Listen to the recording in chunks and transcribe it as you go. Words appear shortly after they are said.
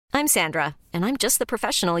I'm Sandra, and I'm just the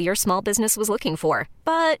professional your small business was looking for.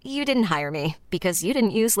 But you didn't hire me because you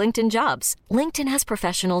didn't use LinkedIn Jobs. LinkedIn has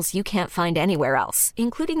professionals you can't find anywhere else,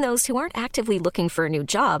 including those who aren't actively looking for a new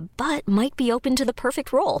job, but might be open to the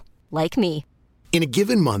perfect role, like me. In a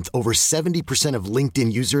given month, over 70% of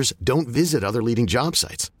LinkedIn users don't visit other leading job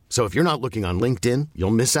sites. So if you're not looking on LinkedIn,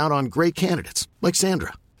 you'll miss out on great candidates like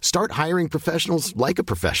Sandra. Start hiring professionals like a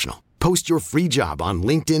professional. Post your free job on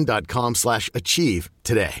linkedin.com/achieve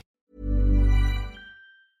today.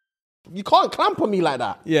 You can't clamp on me like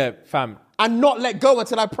that. Yeah, fam. And not let go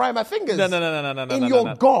until I pry my fingers. No. In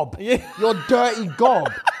your gob. Yeah. Your dirty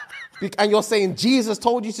gob. And you're saying Jesus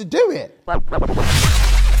told you to do it.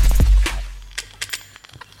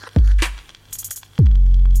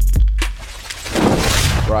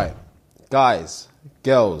 Right. Guys,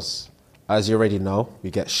 girls, as you already know,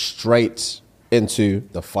 we get straight into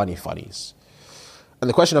the funny funnies. And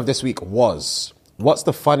the question of this week was, what's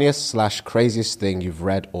the funniest / craziest thing you've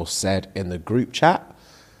read or said in the group chat?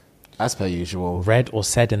 As per usual. Read or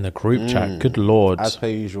said in the group chat? Good Lord. As per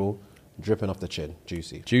usual, dripping off the chin.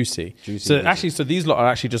 Juicy. So these lot are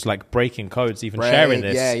actually just like breaking codes, even sharing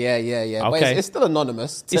this. Yeah. Okay. But it's still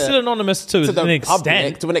anonymous. It's still anonymous to an extent.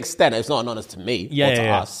 Public, to an extent. It's not anonymous to me or to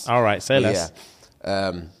us. All right, say less.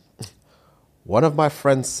 Yeah. One of my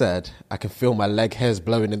friends said, I can feel my leg hairs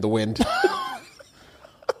blowing in the wind.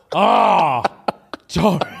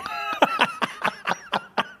 Jarring.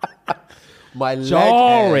 My leg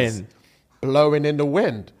hairs blowing in the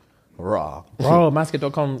wind. Raw. Bro,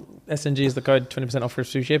 Masket.com, SNG is the code, 20% off for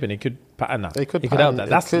free shipping. He could pattern that. He could help that.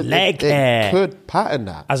 That's leg hair. It could pattern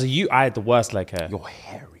that. As I had the worst leg hair. You're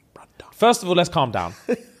hairy, brother. First of all, let's calm down.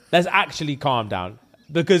 Let's actually calm down.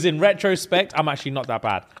 Because in retrospect, I'm actually not that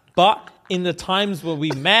bad. But in the times where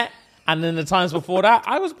we met and then the times before that,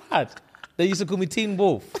 I was bad. They used to call me Teen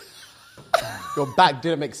Wolf. Your back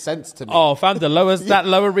didn't make sense to me. Oh, fam, that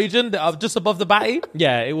lower region, just above the batty,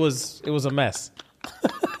 yeah, it was a mess.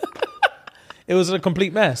 It was a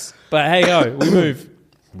complete mess. But hey, yo, we move.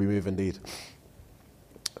 We move indeed.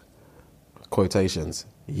 Quotations.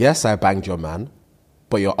 Yes, I banged your man,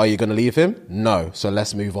 but are you going to leave him? No, so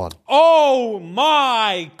let's move on. Oh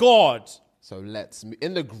my God. So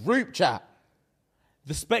in the group chat.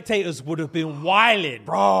 The spectators would have been wilding.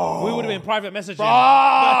 Bro. We would have been private messaging. Bro.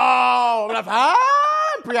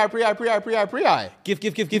 Pre-I. Give.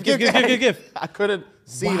 I couldn't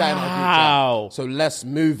see that in the group chat. So let's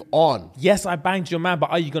move on. Yes, I banged your man, but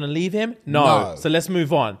are you going to leave him? No. So let's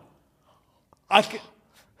move on. I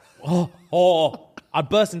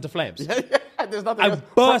burst into flames. There's nothing else.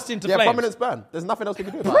 Burst into flames. Prominence burn. There's nothing else we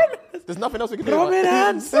can do about it. There's nothing else we can do about it.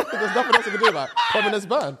 Prominence. There's nothing else we can do about it. Prominence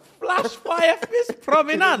burn. Flash fire fist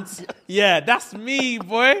prominence. Yeah, that's me,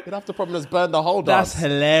 boy. You'd have to prominence burn the whole dance. That's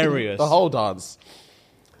hilarious. The whole dance.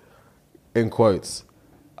 In quotes,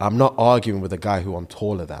 I'm not arguing with a guy who I'm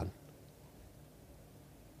taller than.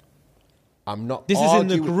 This is in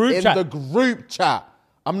the group chat. In the group chat.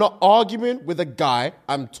 I'm not arguing with a guy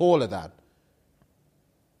I'm taller than.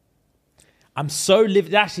 I'm so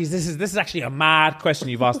livid. Actually, this is actually a mad question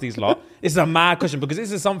you've asked these lot. This is a mad question because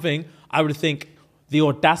this is something I would think the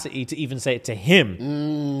audacity to even say it to him.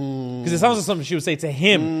 Because it sounds like something she would say to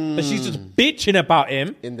him, but she's just bitching about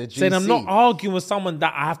him, in the GC. Saying I'm not arguing with someone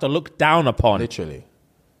that I have to look down upon. Literally.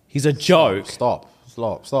 He's a joke. Stop.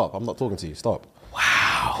 I'm not talking to you. Stop.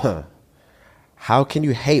 Wow. How can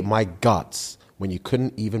you hate my guts when you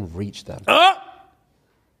couldn't even reach them?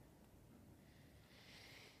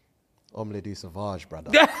 Omelette du Sauvage,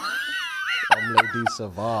 brother. Omelette du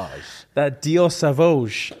Sauvage. That Dior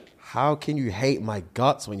Sauvage. How can you hate my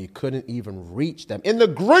guts when you couldn't even reach them? In the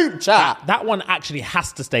group chat. That one actually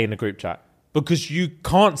has to stay in the group chat because you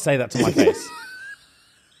can't say that to my face.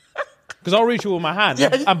 Because I'll reach you with my hand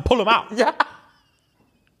and pull them out. Yeah.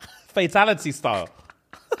 Fatality style.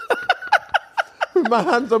 With my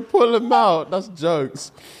hands and pull them out. That's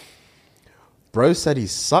jokes. Bro said he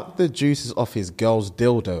sucked the juices off his girl's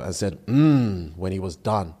dildo and said, when he was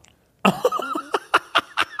done.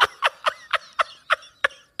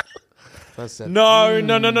 No.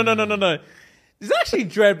 It's actually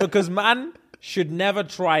dread because man should never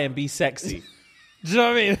try and be sexy. Do you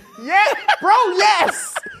know what I mean? Yeah, bro,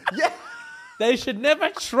 yes. Yeah. They should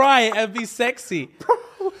never try and be sexy. Bro,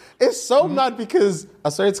 it's so mad because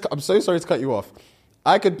I'm so sorry to cut you off.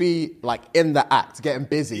 I could be like in the act, getting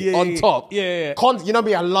busy, on top. Yeah. You know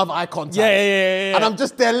me, I love eye contact. Yeah. And I'm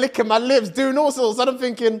just there licking my lips, doing all sorts. And I'm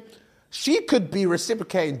thinking, she could be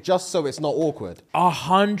reciprocating just so it's not awkward.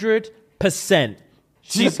 100%.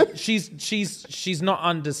 She's not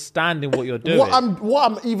understanding what you're doing. What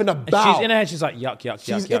I'm even about. She's in her head. She's like,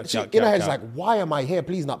 yuck. In her head, she's like, why am I here?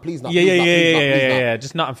 Please not. Yeah.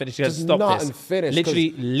 Just not and finish. Just stop nut this. and finish.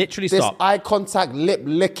 Literally this stop. Eye contact, lip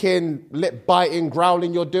licking, lip biting,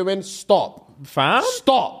 growling you're doing. Stop. Fam.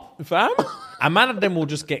 Stop. Fam. A man of them will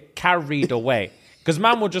just get carried away because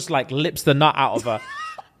man will just like lips the nut out of her.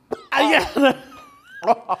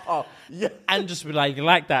 Yeah. And just be like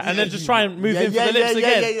that, and then just try and move in for the lips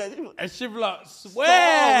again. And she'll be like,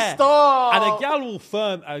 swear. Stop. And a gal will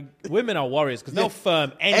firm. Women are warriors because they'll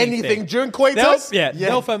firm anything during coitus.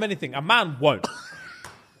 They'll firm anything. A man won't.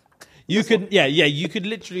 You could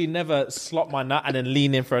literally never slop my nut and then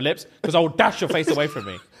lean in for her lips because I will dash your face away from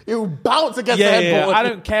me. You'll bounce against the headboard. I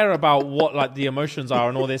don't care about what like the emotions are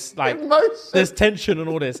and all this. Like there's tension and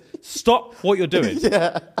all this. Stop what you're doing.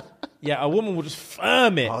 Yeah, a woman will just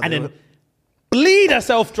firm it and then bleed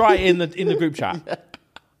herself dry in the group chat. Yeah.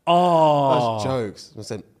 Oh, that's jokes. I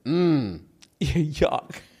said,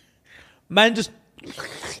 yuck. Man, just.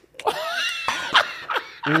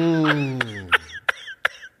 And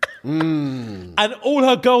all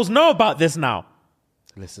her girls know about this now.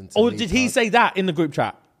 Listen to me. Or did he say that in the group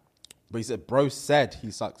chat? But he said, bro said he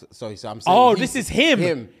sucks. So I'm saying. Oh, this is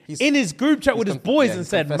him. In his group chat with his boys and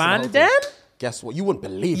said, man, then. Guess what? You wouldn't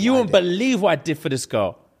believe what I did for this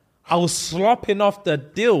girl. I was slopping off the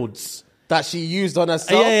dilds that she used on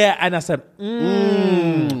herself. Yeah. And I said,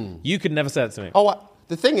 you could never say that to me. Oh,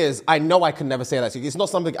 the thing is, I know I can never say that to you. It's not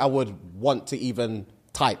something I would want to even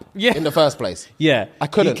type in the first place. Yeah. I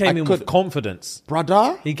couldn't. He came in with confidence.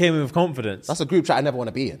 Brother? He came in with confidence. That's a group chat I never want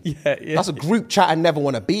to be in. Yeah. That's a group chat I never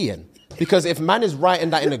want to be in. Because if man is writing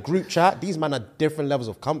that in a group chat, these men are different levels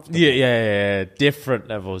of comfort. Yeah. Different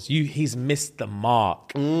levels. He's missed the mark.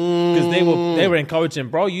 Because they were encouraging,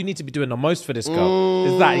 bro, you need to be doing the most for this girl.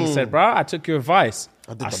 Is that he said, bro, I took your advice.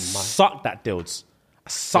 I sucked that dilds. I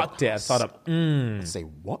sucked it and started Say,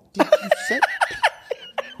 what did you say?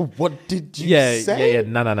 What did you say? Yeah.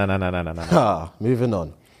 No. Moving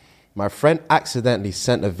on. My friend accidentally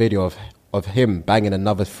sent a video of him banging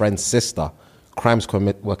another friend's sister. Crimes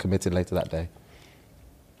were committed later that day.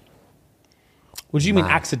 What do you mean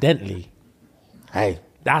accidentally? Hey.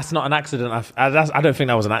 That's not an accident. I don't think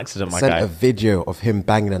that was an accident, my guy. Sent a video of him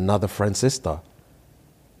banging another friend's sister.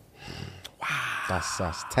 Wow. That's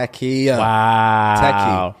techie. Wow.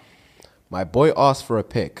 Techie. My boy asked for a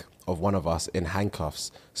pic of one of us in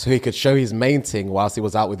handcuffs so he could show his main ting whilst he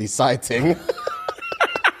was out with his side ting.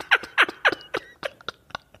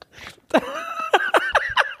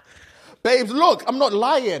 Babes, look, I'm not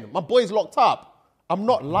lying. My boy's locked up. I'm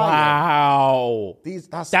not lying. Wow.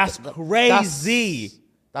 That's crazy.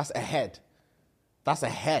 That's a head. That's a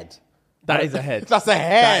head. That is a head. That's a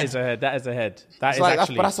head. That is a head.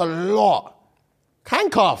 But that's a lot.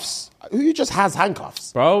 Handcuffs. Who just has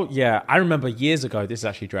handcuffs? Bro, yeah. I remember years ago, this is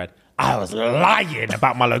actually dread. I was lying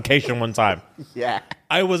about my location one time. Yeah.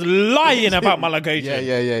 I was lying about my location.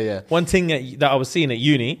 Yeah. One thing that I was seeing at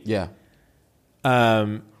uni. Yeah.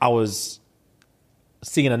 I was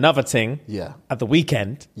seeing another thing at the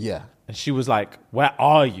weekend. Yeah. And she was like, where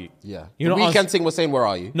are you? Yeah. You know, the weekend thing was saying, where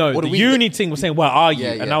are you? No, the uni thing was saying, where are you?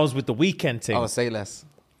 Yeah. And I was with the weekend thing. I would say less.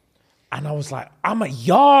 And I was like, I'm a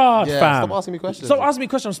yard, fam. Stop asking me questions. Stop asking me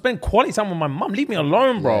questions. I'm spending quality time with my mum. Leave me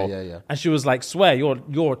alone, bro. Yeah. And she was like, swear,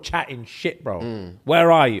 you're chatting shit, bro.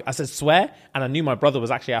 Where are you? I said, swear. And I knew my brother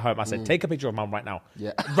was actually at home. I said, take a picture of mum right now.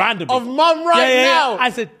 Yeah. Randomly. Of mum right now? I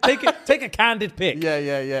said, take a candid pic.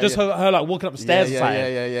 Yeah. Just her like walking up the stairs or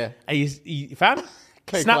something. Yeah. And you fam?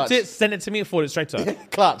 Snapped it, sent it to me, forwarded it straight to her.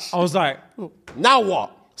 Clutch. I was like, now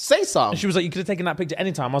what? Say something. And she was like, you could have taken that picture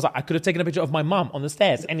anytime. I was like, I could have taken a picture of my mum on the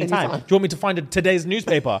stairs anytime. Do you want me to find today's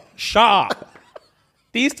newspaper? Shut up.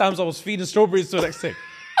 These times I was feeding strawberries to the next thing.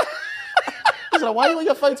 He's like, why are you on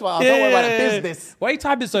your phone? Don't worry about it. Business. Why are you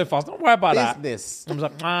typing so fast? Don't worry about that. Business. I was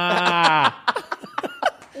like,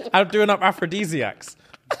 I'm doing up aphrodisiacs.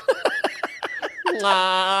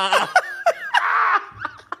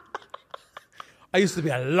 I used to be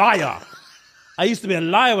a liar.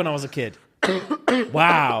 When I was a kid.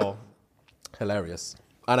 Wow. Hilarious.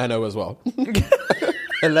 And I know as well.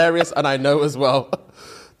 Hilarious and I know as well.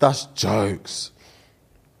 That's jokes.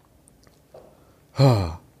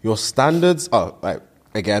 Your standards are,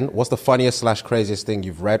 again, what's the funniest / craziest thing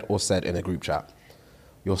you've read or said in a group chat?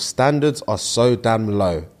 Your standards are so damn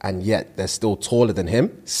low and yet they're still taller than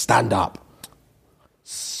him. Stand up.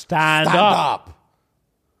 Stand up.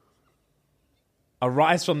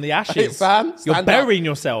 Arise from the ashes. Hey, fam, you're burying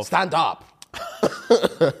yourself. Stand up.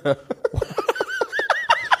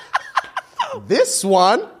 This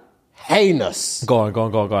one, heinous. Go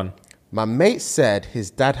on. My mate said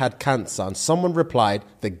his dad had cancer, and someone replied,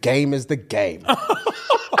 "The game is the game."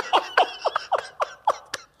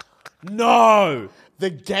 No. The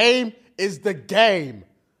game is the game.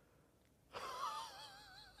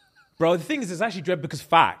 Bro, the thing is, it's actually dread because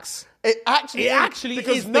facts. It actually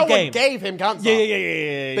because is no the game. one Gave him cancer.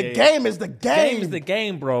 Yeah. The game is the game. Game is the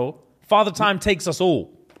game, bro. Father Time takes us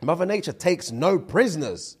all. Mother Nature takes no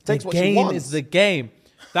prisoners. Takes what she Game wants. is the game.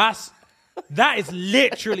 That is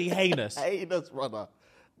literally heinous. Heinous, brother.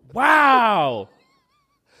 Wow.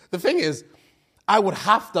 The thing is, I would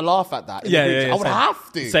have to laugh at that. I would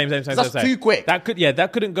have to. Same. That's too quick. That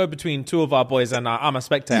couldn't go between two of our boys, and I'm a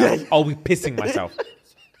spectator. Yeah. I'll be pissing myself.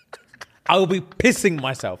 I will be pissing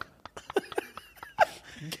myself.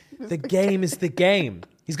 The game is the game.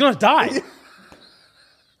 He's gonna die.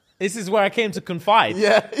 This is where I came to confide.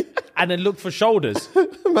 Yeah. And then look for shoulders.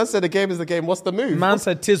 Man said the game is the game. What's the move? Man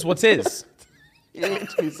said, "Tis what is." He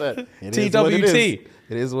literally said, "It is TWT. what it is. It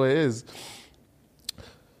is what it is."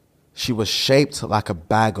 She was shaped like a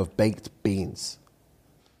bag of baked beans.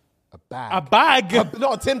 A bag. A bag?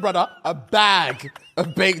 Not a tin, brother. A bag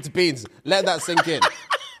of baked beans. Let that sink in. Do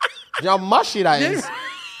you know how mushy that is? Do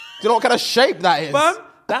you know what kind of shape that is? Fam,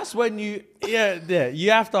 that's when you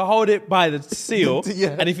have to hold it by the seal.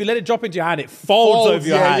 Yeah. And if you let it drop into your hand, it folds over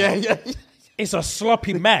your hand. Yeah. It's a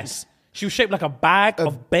sloppy mess. She was shaped like a bag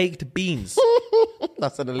of baked beans.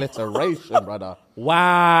 That's an alliteration, brother.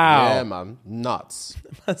 Wow. Yeah, man. Nuts.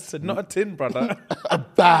 I said, not a tin, brother. A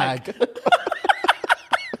bag.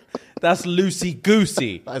 That's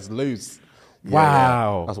loosey-goosey. That's loose.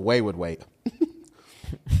 Wow. Yeah. That's wayward weight.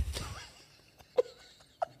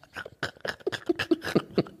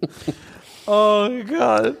 Oh,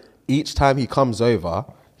 God. Each time he comes over,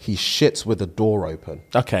 he shits with the door open.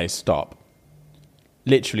 Okay, stop.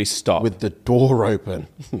 Literally stop. With the door open.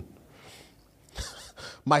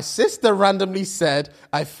 My sister randomly said,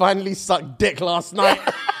 "I finally sucked dick last night."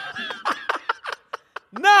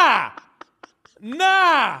 Nah.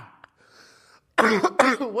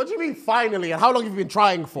 What do you mean finally? And how long have you been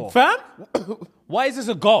trying for? Fam? Why is this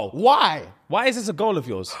a goal? Why? Why is this a goal of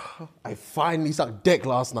yours? I finally sucked dick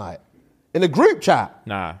last night. In a group chat.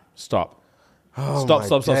 Nah, stop. Oh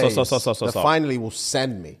Stop. The finally will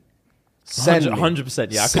send me. Send me.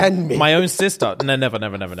 100%, yeah. Send me. My own sister. No, never.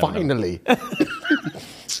 Finally.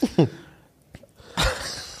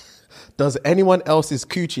 Does anyone else's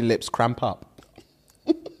coochie lips cramp up?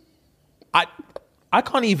 I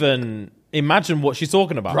can't even imagine what she's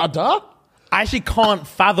talking about. Brother? I actually can't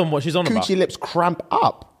fathom what she's on about. Coochie lips cramp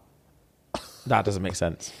up. That doesn't make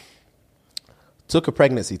sense. Took a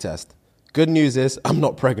pregnancy test. Good news is I'm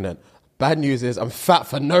not pregnant. Bad news is I'm fat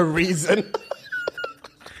for no reason.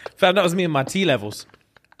 Fam, that was me and my T levels.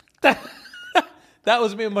 That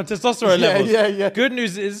was me and my testosterone levels. Yeah. Good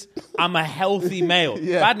news is I'm a healthy male.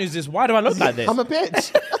 Yeah. Bad news is, why do I look like this? I'm a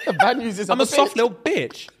bitch. Bad news is I'm a soft bitch. little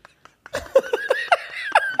bitch.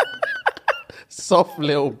 Soft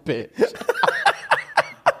little bitch.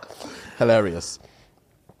 Hilarious.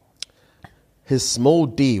 His small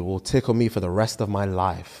D will tickle me for the rest of my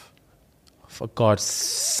life. For God's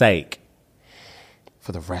sake.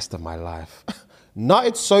 For the rest of my life.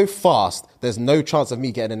 Nutted so fast, there's no chance of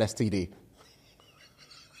me getting an STD.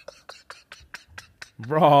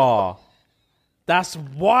 Raw. That's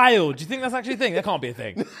wild. Do you think that's actually a thing? That can't be a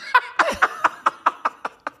thing.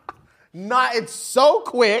 Nutted so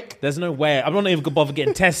quick. There's no way. I'm not even gonna bother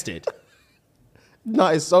getting tested.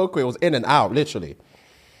 Nutted so quick. It was in and out, literally.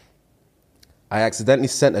 I accidentally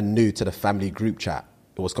sent a nude to the family group chat.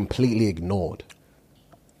 It was completely ignored.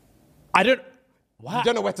 I don't... Wow. You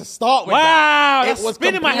don't know where to start with Wow, that. that's It was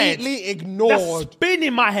spinning my head. completely ignored. That's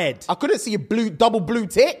spinning my head. I couldn't see a double blue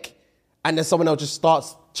tick, and then someone else just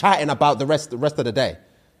starts chatting about the rest of the day.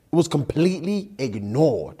 It was completely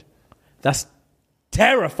ignored. That's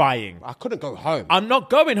terrifying. I couldn't go home. I'm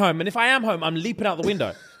not going home, and if I am home, I'm leaping out the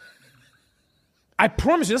window. I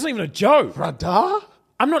promise you, that's not even a joke. Brother?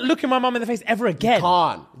 I'm not looking my mum in the face ever again.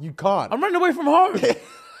 You can't. I'm running away from home.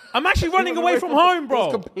 I'm actually running away from home, bro. It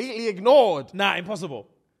was completely ignored. Nah, impossible.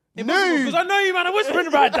 Nude. Because I know you man are whispering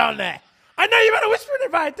about it down there. I know you man are whispering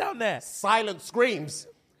about it down there. Silent screams.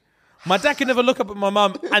 My dad can never look up at my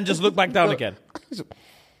mum and just look back down again.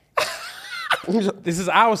 This is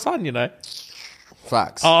our son, you know.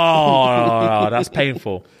 Facts. Oh, that's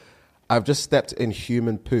painful. I've just stepped in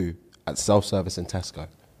human poo at self-service in Tesco.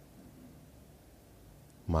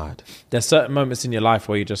 Mad. There's certain moments in your life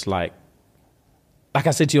where you're just like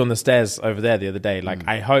I said to you on the stairs over there the other day, like,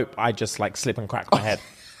 I hope I just like slip and crack my head.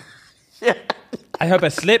 Yeah. I hope I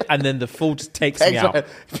slip and then the fall just takes me out.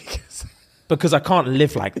 Because I can't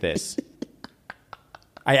live like this.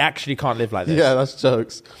 I actually can't live like this. Yeah, that's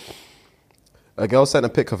jokes. A girl sent a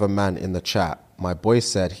pic of a man in the chat. My boy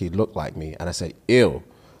said he looked like me, and I said, ew,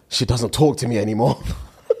 she doesn't talk to me anymore.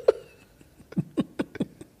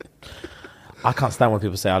 I can't stand when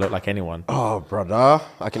people say I look like anyone. Oh, brother.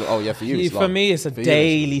 For you, For me, it's a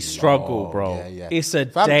daily struggle, bro. Yeah. It's a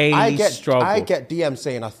daily struggle. I get DMs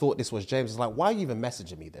saying I thought this was James. It's like, why are you even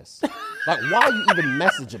messaging me this? Like, why are you even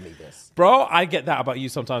messaging me this? Bro, I get that about you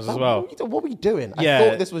sometimes as well. What were we doing? Yeah. I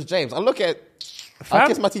thought this was James. I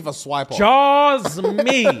kiss my teeth and swipe off. Jaws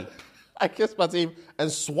me. I kiss my teeth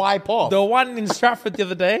and swipe off. The one in Stratford the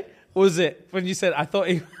other day, was it when you said, I thought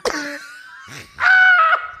he...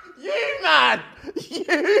 You man.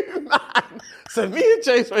 So me and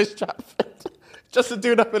James were in Stratford, just to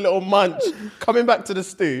do up a little munch, coming back to the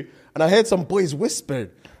stew, and I heard some boys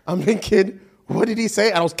whispering. I'm thinking, what did he say?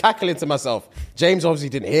 And I was cackling to myself. James obviously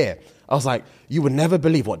didn't hear. I was like, you would never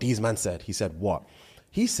believe what these men said. He said, what?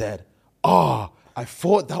 He said, I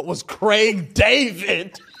thought that was Craig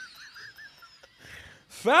David.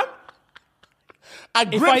 Fam? I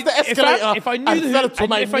gripped the escalator if I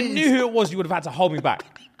knew who it was, you would have had to hold me back.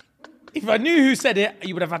 If I knew who said it,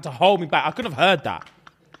 you would have had to hold me back. I couldn't have heard that.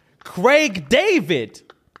 Craig David.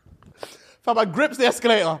 Fam, I gripped the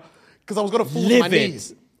escalator because I was going to fall to my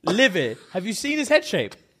knees. Livid. Have you seen his head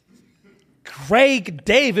shape? Craig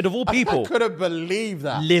David, of all people. I couldn't believe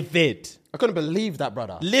that. Livid. I couldn't believe that,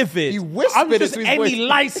 brother. Livid. He whispered I'm just into his any voice.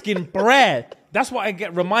 light-skinned bread. That's what I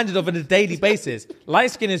get reminded of on a daily basis.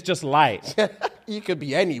 Light skin is just light. You could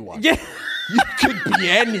be anyone. Yeah. You could be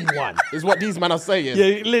anyone, is what these men are saying.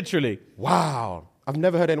 Yeah, literally. Wow. I've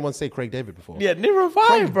never heard anyone say Craig David before. Yeah, never have I,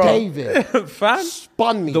 Craig bro. David. Fam.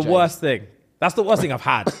 Spun me, The James. worst thing. That's the worst thing I've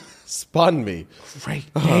had. Spun me. Craig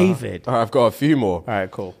David. All right, I've got a few more. All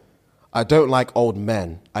right, cool. I don't like old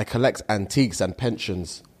men. I collect antiques and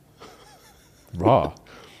pensions. Raw.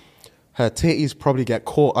 Her titties probably get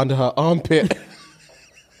caught under her armpit.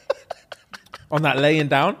 On that laying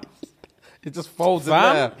down? It just folds in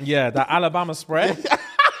Fam? there. Yeah, that Alabama spread.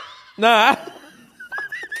 Nah.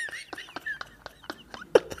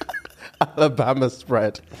 Alabama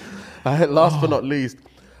spread. Last but not least,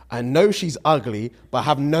 I know she's ugly, but I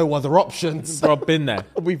have no other options. Bro, been there.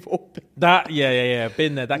 We've all been That, yeah,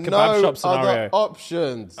 been there. That kebab no shop scenario. other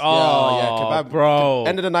options. Oh, yeah, kebab, bro.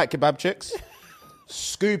 End of the night, kebab chicks.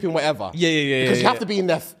 Scooping whatever. Yeah. Because you have to be in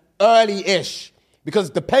there early-ish. Because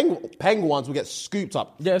the peng ones will get scooped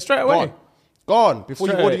up. Yeah, straight away. Gone. Before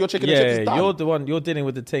you order your chicken and chips, it's done. You're the one, you're dealing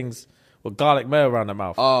with the things with garlic mayo around the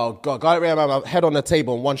mouth. Oh, God. Garlic around my head on the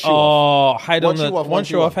table and one shoe Oh, off. one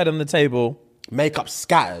shoe off, head on the table. Makeup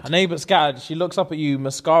scattered. Her neighbour scattered. She looks up at you,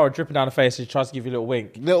 mascara dripping down her face, and she tries to give you a little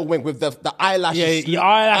wink. Little wink with the eyelashes. Yeah, your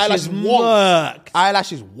eyelashes wonked. murked.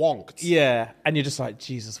 Eyelashes wonked. Yeah, and you're just like,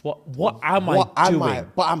 Jesus, what am I doing?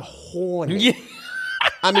 But I'm horny. Yeah.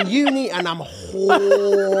 I'm in uni and I'm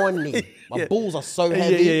horny. My balls are so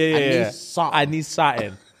heavy. I need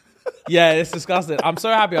something. Yeah, it's disgusting. I'm so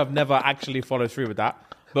happy I've never actually followed through with that.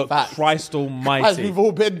 But Facts. Christ almighty. Guys, we've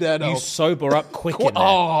all been there, though. You sober up quick in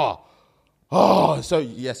there. So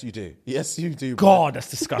yes, you do. Yes, you do. Bro. God, that's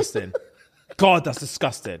disgusting. God, that's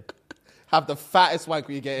disgusting. Have the fattest wank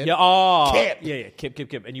you get in. Yeah, Kip. Yeah,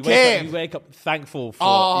 kip. And you Kip. wake up thankful for.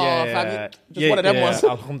 Fam, just one of them ones.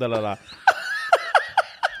 Alhamdulillah.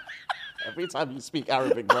 Every time you speak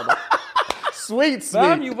Arabic, brother. Sweet.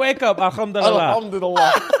 Fam, you wake up, alhamdulillah.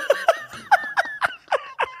 Alhamdulillah.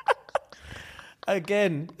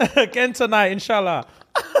 Again tonight, inshallah.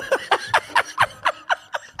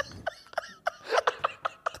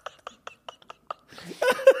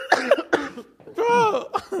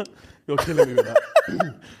 Bro, you're killing me with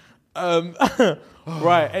that.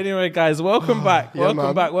 Right, anyway, guys, welcome back.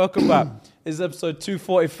 Welcome back. It's episode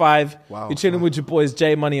 245. Wow. You're chilling with your boys,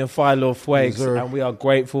 J Money and Philo Fwakes, Yes, and we are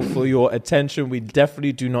grateful for your attention. We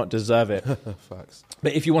definitely do not deserve it. Facts.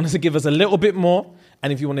 But if you wanted to give us a little bit more,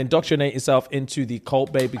 and if you want to indoctrinate yourself into the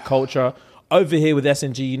cult baby culture, over here with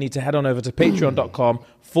SNG, you need to head on over to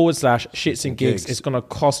patreon.com/ShxtsnGigs. It's going to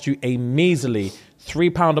cost you a measly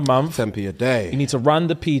 £3 a month. 10p a day. You need to run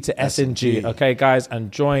the P to SNG, okay, guys,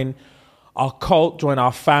 and join our cult, join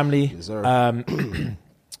our family. Yes, sir.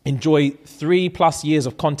 Enjoy 3+ years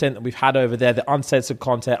of content that we've had over there, the uncensored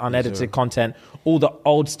content, unedited content, all the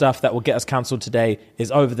old stuff that will get us cancelled today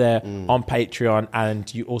is over there on Patreon.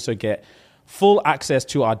 And you also get full access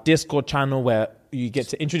to our Discord channel where you get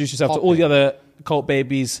to introduce yourself to all the other cult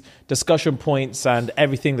babies, discussion points, and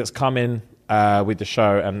everything that's coming with the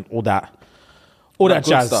show and all that. All that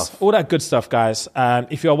jazz stuff. All that good stuff, guys.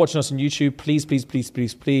 If you are watching us on YouTube, please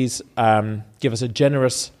give us a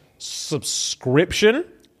generous subscription.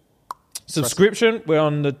 Subscription, we're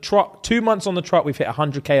on the trot. 2 months on the trot. We've hit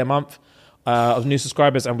 100K a month of new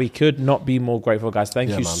subscribers, and we could not be more grateful, guys. Thank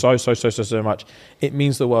you so much. It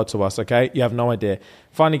means the world to us, okay? You have no idea.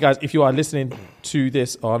 Finally, guys, if you are listening to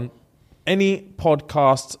this on any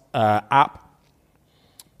podcast app,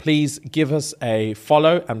 please give us a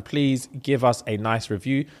follow and please give us a nice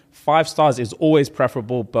review. 5 stars is always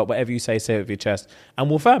preferable, but whatever you say it with your chest, and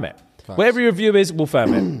we'll firm it. Facts. Whatever your review is, we'll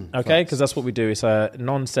firm it, okay? Because that's what we do. It's a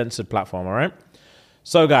non-censored platform, all right?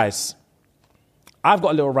 So, guys, I've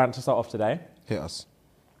got a little rant to start off today. Hit us.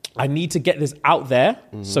 I need to get this out there.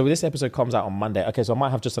 So this episode comes out on Monday. Okay, so I might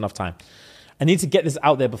have just enough time. I need to get this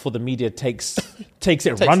out there before the media takes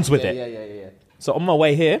it, runs with it. Yeah. So on my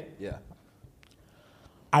way here, Yeah.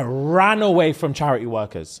 I ran away from charity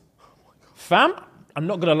workers. Fam, I'm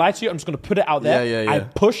not going to lie to you. I'm just going to put it out there. Yeah. I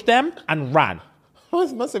pushed them and ran.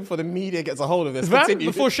 It's massive before the media gets a hold of this. Fam,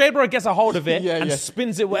 before Shadebro gets a hold of it and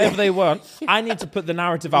spins it whatever they want, I need to put the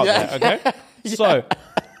narrative out there, okay? So,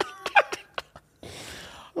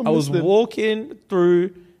 I was walking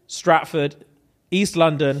through Stratford, East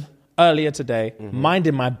London, earlier today,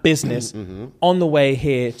 minding my business on the way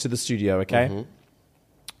here to the studio, okay?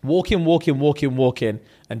 Walking,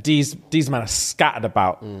 and these men are scattered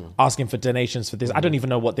about asking for donations for this. I don't even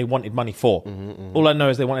know what they wanted money for. All I know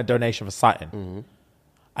is they want a donation for sighting.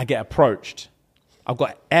 I get approached. I've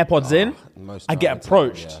got AirPods in. I get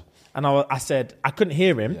approached. And I said, I couldn't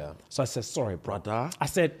hear him. Yeah. So I said, sorry, brother. I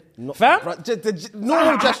said, fam?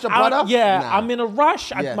 Normal gesture, brother? I'm in a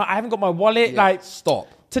rush. I haven't got my wallet. Yeah. Like, stop.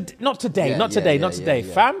 Not today.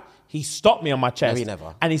 Fam, he stopped me on my chest. No, he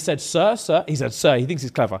never. And he said, sir. He said, sir. He thinks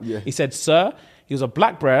he's clever. Yeah. He said, sir. He was a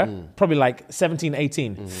black brer, probably like 17,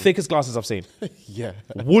 18. Thickest glasses I've seen. Yeah.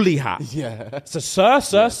 Woolly hat. Yeah. So,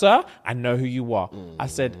 sir, I know who you are. I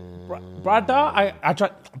said, brother, I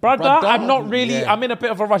tried. Brother, I'm not really, I'm in a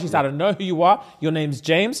bit of a rush. He said, I don't know who you are. Your name's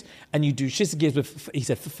James, and you do ShxtsnGigs with, he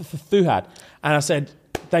said, Fuhad. And I said,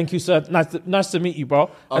 thank you, sir. Nice to meet you,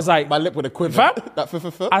 bro. I was like, my lip with a quiver.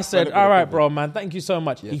 I said, all right, bro, man. Thank you so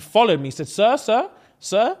much. Yeah. He followed me. He said,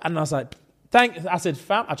 sir. And I was like, I said,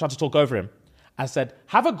 fam. I tried to talk over him. I said,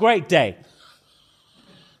 have a great day.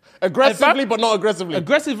 Aggressively, but not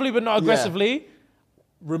aggressively.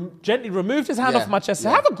 Gently removed his hand off my chest.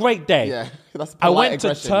 Said, have a great day. Yeah, that's I went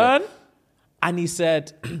to turn, and he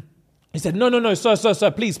said, no, sir,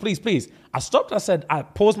 please. I stopped. I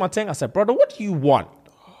paused my thing. I said, brother, what do you want?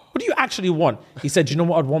 What do you actually want? He said, you know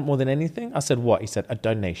what I'd want more than anything? I said, what? He said, a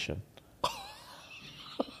donation.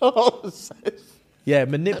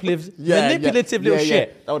 Manipulative little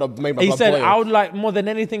shit. That would have made my He blood said, boil. I would like more than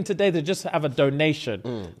anything today to just have a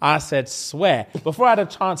donation. I said, swear. Before I had a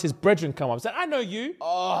chance, his brethren come up. I said, I know you.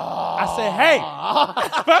 I said,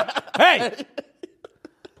 hey.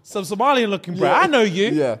 Some Somalian looking bro. I know you.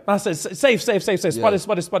 Yeah. I said, safe.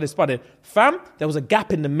 Spotted. Fam, there was a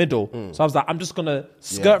gap in the middle. So I was like, I'm just going to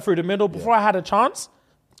skirt through the middle. Before I had a chance,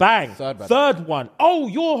 bang. Third one. Oh,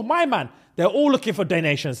 you're my man. They're all looking for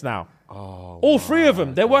donations now. All 3 of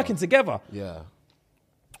them, they're working together. Yeah.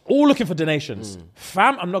 All looking for donations.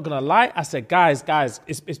 Fam, I'm not going to lie. I said, guys,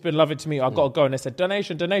 it's been lovely to meet you. I've got to go. And they said,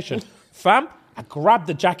 donation. Fam, I grabbed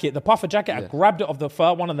the jacket, the puffer jacket. I grabbed it off the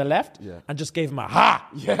fur one on the left and just gave him a ha.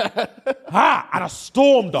 Yeah. Ha. And I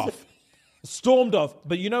stormed off.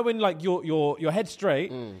 But you know when like your head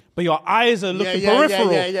straight, but your eyes are looking peripheral.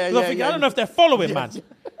 I don't know if they're following, man.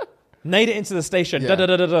 Made it into the station,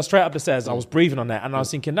 straight up the stairs. I was breathing on that, and I was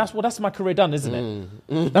thinking, that's my career done, isn't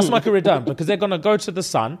it? That's my career done, because they're going to go to the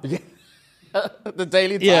Sun. The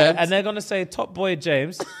Daily Times. Yeah, and they're going to say, Top Boy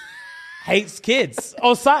James hates kids.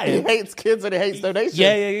 Or something. He hates kids and he hates donations.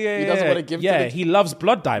 Yeah. He doesn't want to give to the... he loves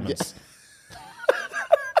blood diamonds.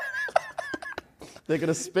 They're going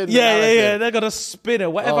to spin the narrative. Yeah. They're going to spin it.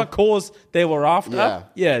 Whatever cause they were after.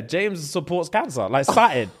 Yeah, James supports cancer. Like,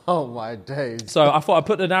 satin. Oh, my days. So I thought I'd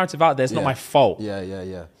put the narrative out there. It's not my fault.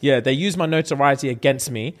 Yeah. Yeah, they used my notoriety against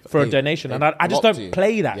me for a donation. And I just don't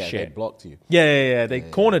play that shit. They blocked you. Yeah. They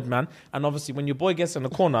cornered, man. And obviously, when your boy gets in the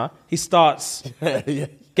corner, he starts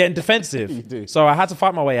getting defensive. You do. So I had to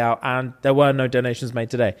fight my way out. And there were no donations made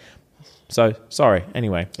today. So, sorry.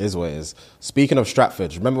 Anyway. It is what it is. Speaking of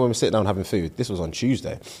Stratford, remember when we were sitting down having food? This was on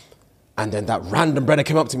Tuesday. And then that random brother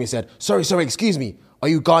came up to me and said, sorry, excuse me. Are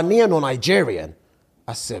you Ghanaian or Nigerian?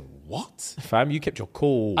 I said, what? Fam, you kept your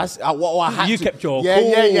cool. I had you to. kept your cool.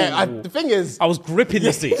 Yeah. The thing is... I was gripping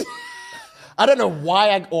the seat. I don't know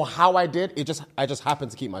why or how I did. I just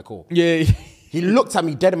happened to keep my cool. Yeah. He looked at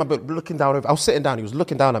me dead in my book, looking down over. I was sitting down. He was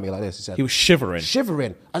looking down at me like this. He said... He was shivering.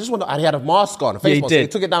 I just want to... And he had a mask on, a face mask. So he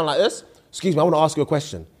took it down like this. Excuse me, I want to ask you a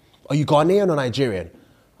question. Are you Ghanaian or Nigerian?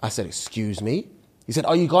 I said, excuse me? He said,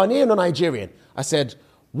 are you Ghanaian or Nigerian? I said,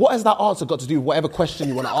 what has that answer got to do with whatever question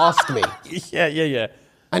you want to ask me? Yeah.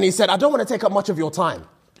 And he said, I don't want to take up much of your time.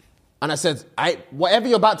 And I said, whatever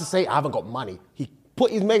you're about to say, I haven't got money. He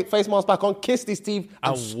put his face mask back on, kissed his teeth,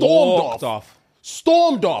 and stormed off.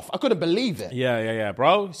 Stormed off. I couldn't believe it. Yeah,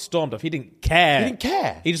 bro. Stormed off. He didn't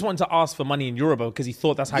care. He just wanted to ask for money in Yoruba because he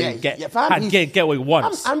thought that's how you get what he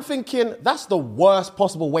wants. I'm thinking that's the worst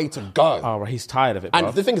possible way to go. Oh, right. He's tired of it, bro.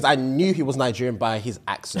 And the thing is, I knew he was Nigerian by his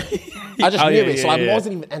accent. I just knew it, so I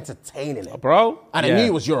wasn't even entertaining it. Bro. And I knew he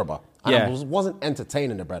was Yoruba. And I wasn't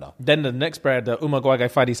entertaining the brother. Then the next brother, the Umagwage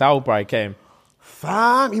Fadi Saubrai came.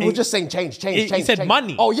 Fam, he was just saying change. He said change.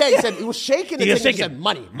 money. Oh yeah, he said he was shaking the thing. He said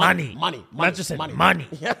money. Not just said money.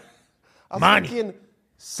 Yeah. I was thinking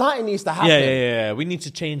something needs to happen. Yeah. We need to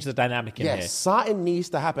change the dynamic in here. Yeah, something needs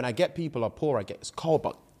to happen. I get people are poor. I get it's cold,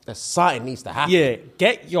 but there's something needs to happen. Yeah,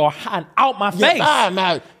 get your hand out my face.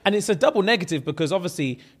 Man. And it's a double negative because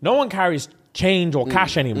obviously no one carries change or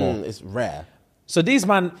cash anymore. It's rare. So these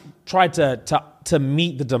man tried to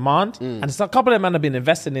meet the demand, and it's a couple of them man have been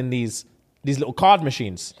investing in these little card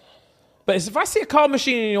machines. But if I see a card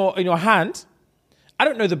machine in your hand, I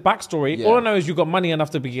don't know the backstory. Yeah. All I know is you've got money enough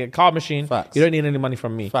to get a card machine. Facts. You don't need any money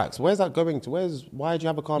from me. Facts. Where's that going to? Why do you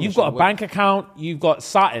have a card You've machine? got a bank account. You've got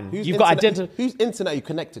Saturn. You've got identity. Whose internet are you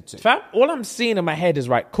connected to? Fam, all I'm seeing in my head is,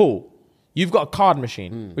 right, cool. You've got a card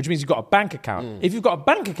machine, which means you've got a bank account. If you've got a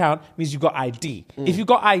bank account, it means you've got ID. If you've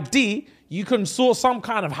got ID, you can sort some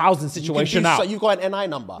kind of housing situation out. So you've got an NI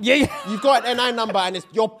number. Yeah. You've got an NI number and it's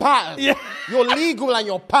your pattern. Yeah. You're legal and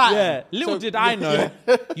your pattern. Yeah. Little did I know,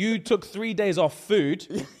 you took 3 days off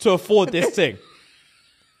food to afford this thing.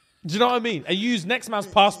 Do you know what I mean? And you use next man's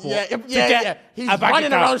passport to get He's a bank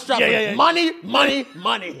running account. around strapping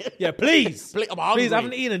money. Yeah, please. I'm hungry. Please, I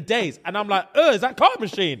haven't eaten in days. And I'm like, is that card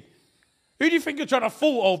machine? Who do you think you're trying to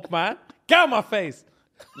fool, old man? Get out of my face.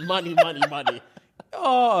 Money.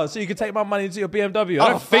 Oh, so you can take my money into your BMW? I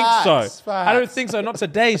don't think so. Facts. I don't think so. Not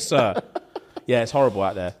today, sir. Yeah, it's horrible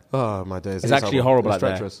out there. Oh, my days. It's actually horrible out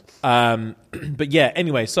treacherous. there. But yeah,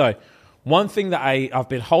 anyway, so one thing that I've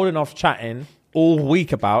been holding off chatting all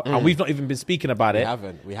week about, and we've not even been speaking about it.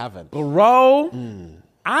 We haven't. Bro,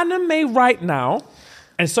 anime right now,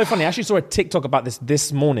 and it's so funny. I actually saw a TikTok about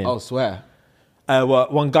this morning. Oh, swear.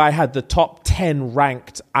 One guy had the top 10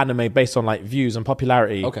 ranked anime based on like views and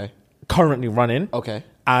popularity. Okay. Currently running. Okay.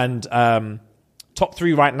 And top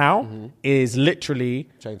 3 right now is literally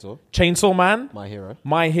Chainsaw Man,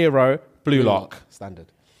 My Hero, Blue Lock. Standard.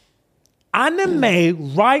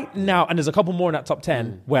 Anime right now, and there's a couple more in that top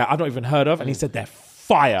 10 where I've not even heard of, and he said they're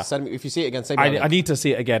fire. Send me, if you see it again, send me. I need to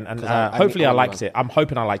see it again, and hopefully I liked it. I'm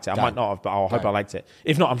hoping I liked it. I might not have, but I hope I liked it.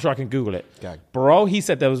 If not, I'm sure I can Google it. Bro, he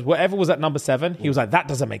said there was whatever was at number 7. He was like, that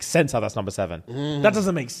doesn't make sense how that's number 7. That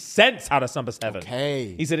doesn't make sense how that's number 7.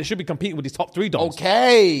 Okay. He said it should be competing with these top 3 dogs.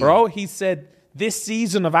 Okay. Bro, he said this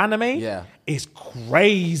season of anime is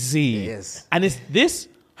crazy. It is. And it's this,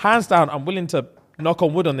 hands down, I'm willing to knock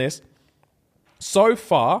on wood on this. So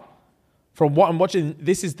far, from what I'm watching,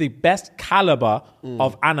 this is the best caliber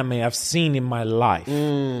of anime I've seen in my life.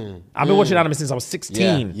 I've been watching anime since I was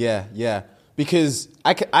 16. Yeah. Because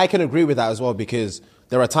I can agree with that as well, because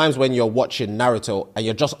there are times when you're watching Naruto and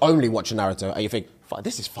you're just only watching Naruto and you think, fuck,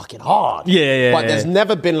 this is fucking hard. But there's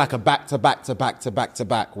never been like a back to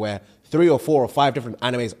back where 3 or 4 or 5 different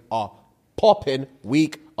animes are popping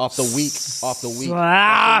week after week after week.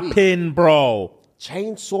 Slapping, bro.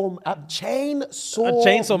 Chainsaw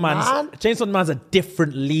Man's a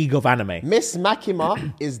different league of anime. Miss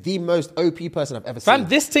Makima is the most OP person I've ever Fam, seen.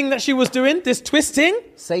 this thing that she was doing, this twisting.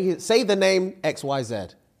 Say the name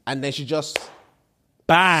XYZ, and then she just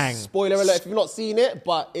bang. Spoiler alert if you've not seen it,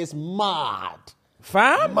 but it's mad.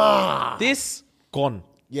 Fam, mad. This gone.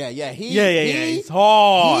 Yeah. He's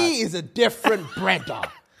hard. He is a different breeder.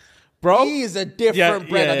 Bro, he is a different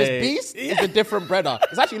breeder. This beast is a different breeder.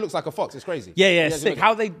 It actually looks like a fox. It's crazy. Yeah, sick.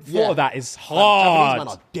 How they thought of that is hard. Japanese men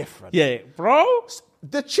are different. Yeah, bro.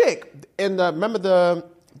 The chick in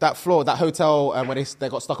that floor, that hotel, when they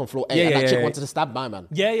got stuck on floor 8, and that chick wanted to stab my man.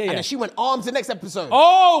 Yeah. And then she went arms the next episode.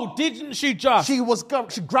 Oh, didn't she just? She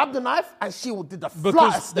grabbed the knife and she did the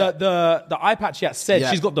because the eye patch said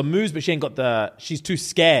she's got the moves, but she ain't got she's too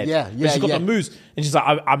scared. But she's got the moves, and she's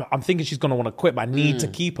like, I'm thinking she's gonna want to quit, but I need to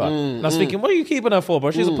keep her. And I was thinking, what are you keeping her for, bro?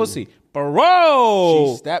 She's a pussy,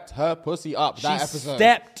 bro. She stepped her pussy up that episode.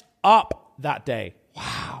 Stepped up that day.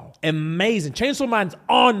 Wow. Amazing. Chainsaw Man's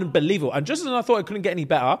unbelievable. And just as I thought it couldn't get any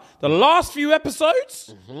better, the last few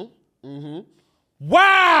episodes,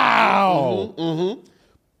 wow.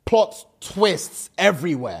 Plots, twists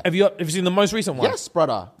everywhere. Have you seen the most recent one? Yes,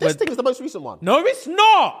 brother. This thing is the most recent one. No, it's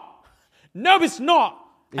not. No, it's not.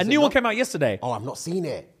 A Is it new one not? came out yesterday. Oh, I've not seen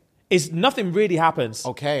it. It's nothing really happens.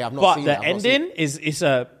 Okay, I've not but seen the it. I've not ending seen is it's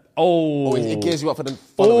a oh. It gears you up for the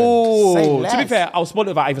following. Say Oh, less. to be fair, I'll spoil it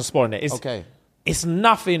without even spoiling it. It's, Okay. It's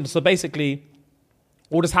nothing. So basically,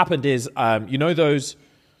 all that's happened is, you know those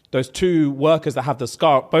two workers that have the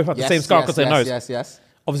scar, both have the same scar across their nose. Yes.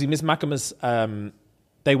 Obviously, Miss Maccamas,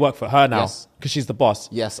 they work for her now Yes. because she's the boss.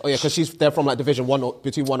 Yes. Oh, yeah, because they're from like Division 1 or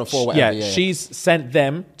between 1 and 4, whatever. Yeah, she's sent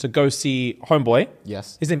them to go see Homeboy.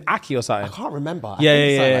 Yes. His name Aki or something. I can't remember. I Yeah, think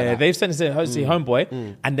it's something yeah. like that. They've sent us to see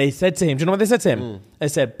Homeboy, and they said to him, "Do you know what they said to him? They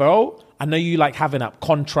said, bro, I know you like having up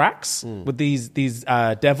contracts with these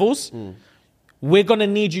devils. We're gonna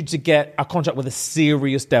need you to get a contract with a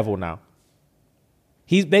serious devil now."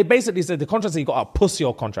 They basically said the contracts that he got are pussy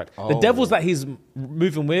or contract. The devils that he's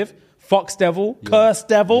moving with, Fox Devil, Curse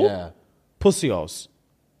Devil, pussios.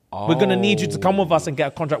 We're gonna need you to come with us and get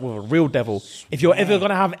a contract with a real devil. If you're ever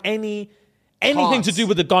gonna have anything to do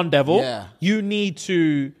with the gun devil, you need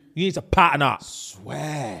to pattern up.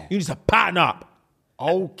 Swear. You need to pattern up.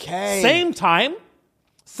 Okay. Same time.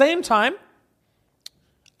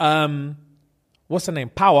 What's her name?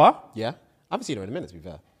 Power. Yeah. I haven't seen her in a minute, to be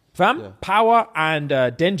fair. Fam, Power and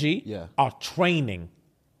Denji are training.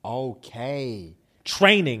 Okay.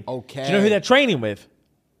 Training. Okay. Do you know who they're training with?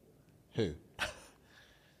 Who?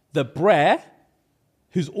 The Brer,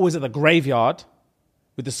 who's always at the graveyard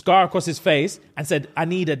with the scar across his face and said, I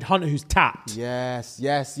need a hunter who's tapped. Yes.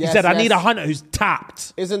 He said, I need a hunter who's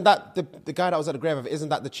tapped. Isn't that the guy that was at the grave of? Isn't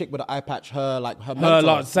that the chick with the eye patch? Her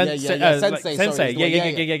mentor? Sensei. Sorry,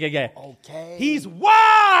 Yeah. Okay. He's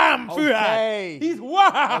wham! Okay. He's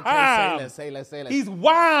wham! Okay, say less. He's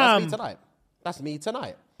wham! That's me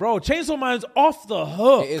tonight. Bro, Chainsaw Man's off the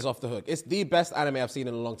hook. It is off the hook. It's the best anime I've seen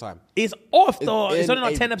in a long time. It's off the hook. It's only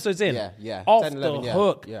like 10 episodes in. Yeah. Off 10, 11, the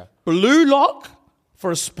hook. Yeah. Blue Lock for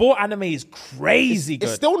a sport anime is crazy good.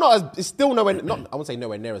 It's still not. It's still nowhere. Not. I wouldn't say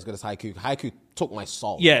nowhere near as good as Haikyuu. Haikyuu took my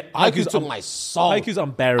soul. Yeah, Haikyuu took my soul. Haikyuu's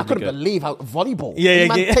unbearably I couldn't good. believe how volleyball. Yeah.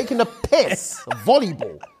 Taking the piss.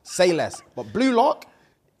 Volleyball. Say less. But Blue Lock,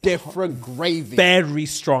 different gravy. Very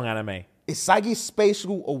strong anime. Isagi's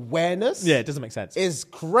spatial awareness. Yeah, it doesn't make sense. Is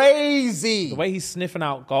crazy. The way he's sniffing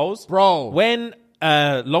out goals, Bro. When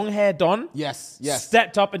long hair Don, Yes.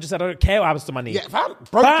 stepped up and just said, "I don't care what happens to my knee." Yeah, fam.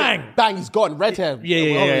 Bang! He's gone. Red hair.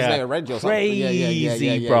 Yeah. Red or something.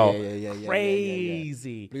 Crazy, bro. Yeah.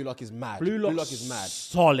 Crazy. Blue Lock is mad. Blue Lock is mad.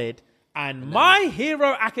 Solid. And My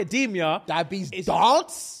Hero Academia. Dabby's is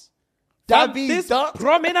dance. Dabby's dance.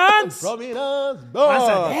 Prominence. Prominence.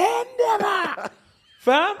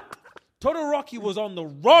 Fam, Todoroki was on the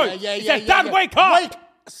road. He said, Dad, wake up.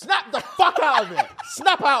 Snap the fuck out of it.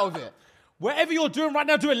 Snap out of it. Whatever you're doing right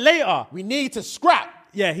now, do it later. We need to scrap.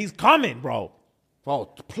 Yeah, he's coming, bro. Bro,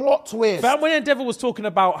 plot twist. Fam, when Endeavor was talking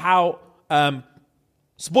about how,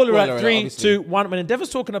 spoiler alert, 3, obviously. 2, 1, when Endeavor's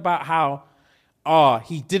talking about how,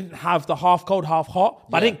 he didn't have the half cold, half hot,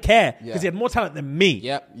 but I didn't care because he had more talent than me.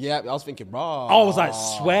 Yep. I was thinking, bro. I was like,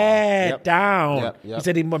 swear down. Yep. He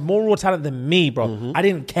said he had more raw talent than me, bro. I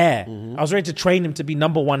didn't care. I was ready to train him to be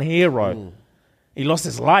number one hero. He lost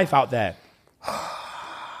his life out there.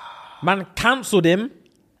 Man cancelled him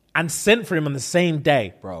and sent for him on the same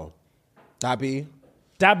day. Bro. Dabby's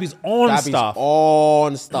on stuff.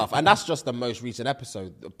 on stuff. And that's just the most recent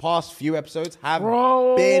episode. The past few episodes have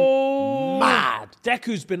been mad.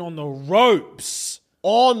 Deku's been on the ropes.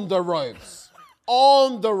 On the ropes.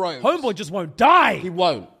 Homeboy just won't die. He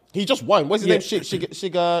won't. He just won't. What's his name?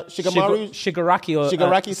 Shigamaru? Shigaraki or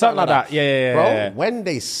Shigaraki, something like that. Yeah. Bro, when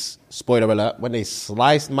they, spoiler alert, when they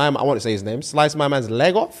sliced I want to say his name, sliced my man's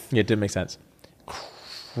leg off. Yeah, it didn't make sense.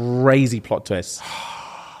 Crazy plot twist.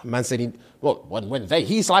 Man said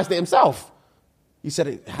he sliced it himself. He said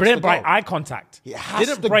it has But didn't to break go. eye contact. It has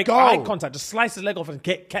Didn't to break go. eye contact. Just sliced his leg off and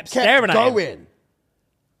kept staring at him. going.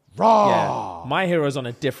 Raw. Yeah. My Hero's on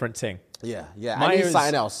a different thing. Yeah. My I need Hero's-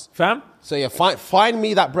 something else. Fam? So yeah, find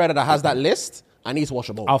me that brother that has that list. I need to watch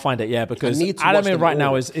them all. I'll find it, yeah, because I need to watch anime them right all.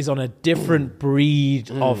 now is on a different breed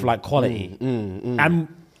of like quality. And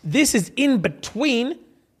this is in between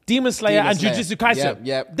Demon Slayer and Slayer. Jujutsu Kaisen.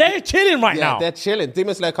 Yep. They're chilling right Yeah, now. they're chilling.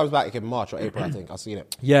 Demon Slayer comes back in March or April, I think. I've seen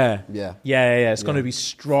it. Yeah. Yeah. It's going to be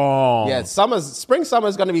strong. Yeah, spring summer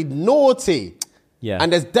is going to be naughty. Yeah.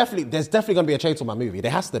 And there's definitely going to be a Chainsaw Man movie.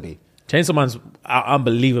 There has to be. Chainsaw Man's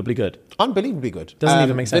unbelievably good. Unbelievably good. Doesn't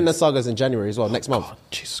even make sense. Vinland Saga's in January as well, next month.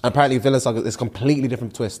 Jesus Apparently Vinland Saga is a completely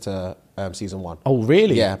different twist to season 1. Oh,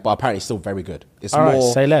 really? Yeah, but apparently it's still very good. It's All right,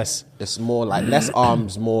 more, say less. It's more like less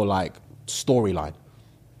arms, more like storyline.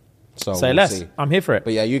 So Say we'll less. see. I'm here for it.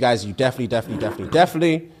 But yeah, you guys, you definitely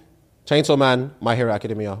Chainsaw Man, My Hero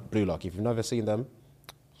Academia, Blue Lock. If you've never seen them,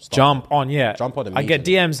 Jump on, yeah. Jump on I get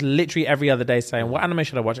DMs literally every other day saying, what anime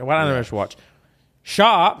should I watch? What anime should I watch? Shut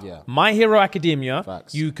up. Yeah. My Hero Academia.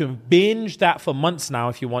 Facts. You can binge that for months now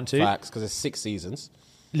if you want to. Facts, because it's 6 seasons.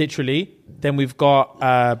 Literally. Then we've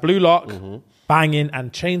got Blue Lock, banging,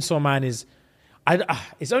 and Chainsaw Man is...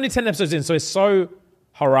 it's only 10 episodes in, so it's so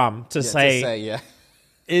haram to say... yeah.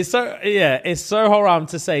 It's so haram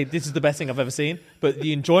to say this is the best thing I've ever seen, but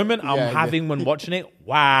the enjoyment I'm having when watching it,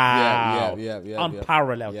 wow. Yeah.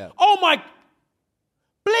 Unparalleled. Yeah. Oh my...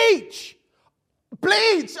 Bleach!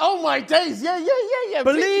 Oh my days! Yeah.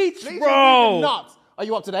 Bleach, Bleach bro! is nuts. Are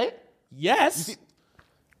you up to date? Yes.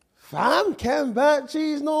 Fam,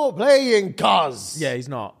 Kenbachi's not playing, cuz. Yeah, he's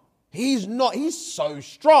not. He's not. He's so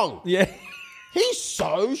strong. Yeah. He's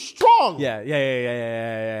so strong.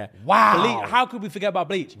 Yeah. Wow. Bleach, how could we forget about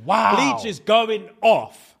Bleach? Wow. Bleach is going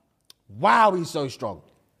off. Wow, he's so strong.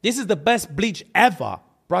 This is the best Bleach ever.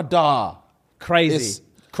 Brother. Crazy.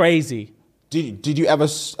 Crazy. Did you ever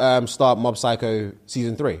start Mob Psycho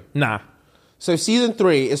season 3? Nah. So season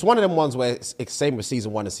 3 is one of them ones where it's same with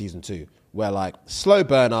season 1 and season 2, where like slow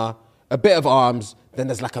burner, a bit of arms, then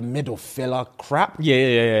there's like a middle filler crap.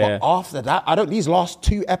 Yeah. But after that, these last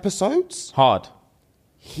 2 episodes, Hard.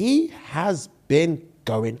 he has been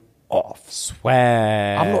going off.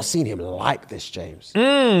 Swear. I've not seen him like this, James.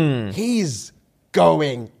 He's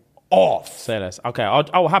going off. Say less. Okay,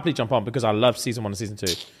 I'll happily jump on because I love season 1 and season 2.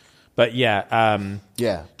 But yeah. Do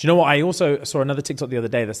you know what? I also saw another TikTok the other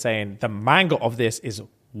day that's saying the manga of this is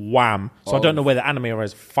wham. So I don't know where the anime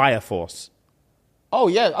is. Fire Force. Oh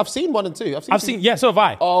yeah, I've seen 1 and 2. I've seen, yeah, so have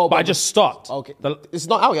I. Oh, but I just stopped. Okay, it's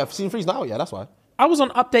not out yet. Season 3 is not out yet. That's why. I was on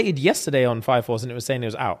Updated yesterday on Fire Force and it was saying it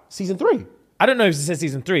was out. Season 3. I don't know if it says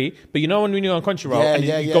season 3, but you know when you're on Crunchyroll and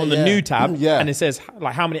you go on the new tab and it says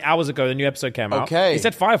like how many hours ago the new episode came out. Okay. It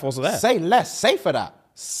said Fire Force are there. Say less. Say for that.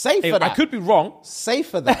 I could be wrong. Say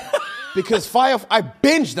for that. Because I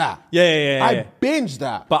binged that. Yeah. I binged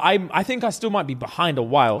that. But I think I still might be behind a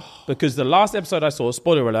while because the last episode I saw,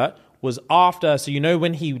 spoiler alert, was after. So you know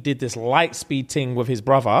when he did this light speed thing with his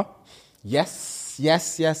brother? Yes.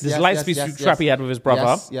 This light speed trap he had with his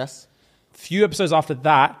brother. Yes. Few episodes after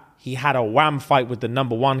that, he had a wham fight with the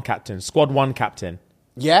number 1 captain, squad 1 captain.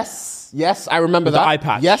 Yes, I remember With that. the eye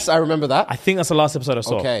patch. Yes, I remember that. I think that's the last episode I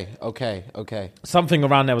saw. Okay. Something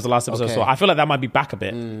around there was the last episode I Okay. saw. I feel like that might be back a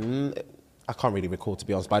bit. I can't really recall, to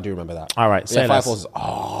be honest, but I do remember that. All right, say Fire less. Force is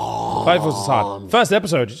Fire Force is hard. First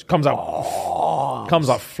episode comes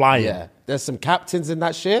out flying. Yeah. There's some captains in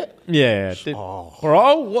that shit. Yeah.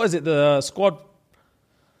 Bro, what is it? The squad.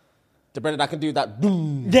 The brother that can do that.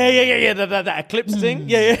 Boom. Yeah. That eclipse thing.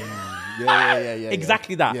 Yeah. Yeah.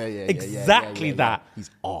 Exactly that. Yeah. Exactly that. He's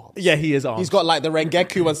armed. Yeah, he is armed. He's got like the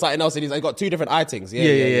Rengeku and something else, and he's got 2 different eye things. Yeah.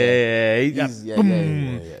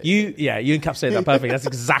 You encapsulated that perfect. That's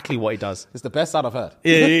exactly what he does. It's the best sound I've heard.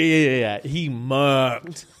 Yeah. He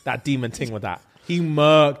murked that demon thing with that. He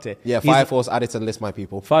murked it. Yeah, Fire Force added to the list, my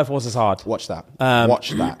people. Fire Force is hard. Watch that.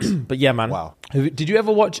 Watch that. But yeah, man. Wow. Did you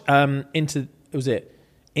ever watch Into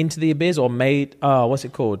the Abyss or what's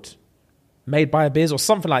it called? Made by Abyss or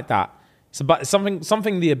something like that. It's about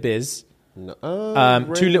something the Abyss. No,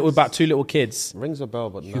 two little kids. Rings a bell,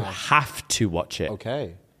 but you have to watch it.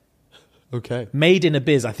 Okay. Made in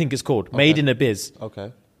Abyss, I think it's called. Made in Abyss.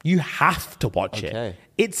 Okay. You have to watch it. Okay.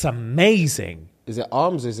 It's amazing. Is it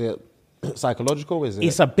arms? Is it psychological?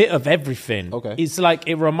 It's a bit of everything. Okay. It's like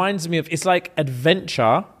it reminds me of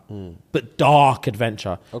adventure, but dark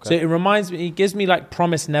adventure. Okay. So it gives me like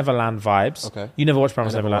Promised Neverland vibes. Okay. You never watched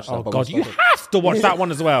Promised Neverland? Oh God, you have to watch that one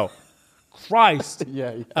as well. Christ.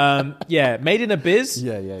 Yeah. Made in Abyss.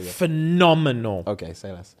 Yeah. Phenomenal. Okay,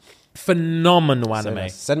 say less. Phenomenal anime.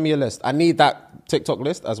 Send me a list. I need that TikTok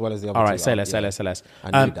list as well as the other. All right, say less.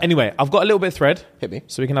 Anyway, I've got a little bit of thread. Hit me.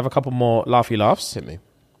 So we can have a couple more laughy laughs. Hit me.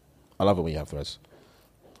 I love it when you have threads.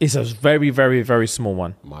 It's a very, very, very small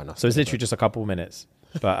one. Mine. So it's literally just a couple minutes.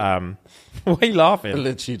 But why are you laughing?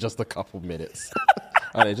 Literally just a couple minutes.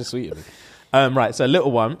 Oh, they just tweeted me. Right, so a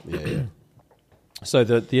little one. Yeah. So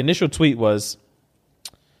the initial tweet was,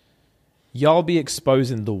 y'all be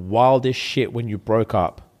exposing the wildest shit when you broke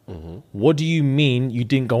up. Mm-hmm. What do you mean you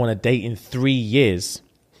didn't go on a date in 3 years?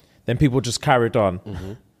 Then people just carried on.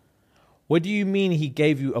 Mm-hmm. What do you mean he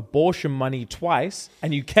gave you abortion money twice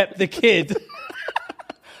and you kept the kid?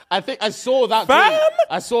 I think I saw that. Fam?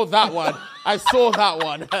 I saw that one.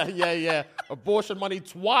 Yeah. Abortion money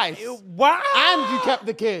twice. Wow. And you kept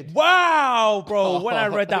the kid. Wow, bro. When I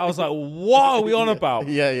read that, I was like, what are we on about?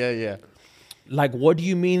 Yeah. Like, what do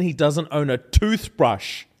you mean he doesn't own a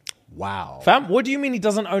toothbrush? Wow. Fam, what do you mean he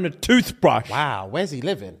doesn't own a toothbrush? Wow. Where's he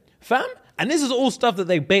living? Fam, And this is all stuff that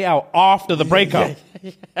they bait out after the breakup.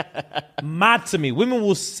 Mad to me. Women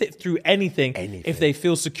will sit through anything if they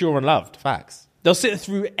feel secure and loved. Facts. They'll sit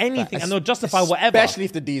through anything and they'll justify whatever. Especially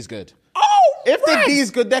if the D's good. Oh, if the D's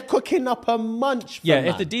good, they're cooking up a munch.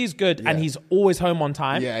 If the D's good and he's always home on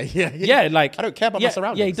time. Yeah, like I don't care about my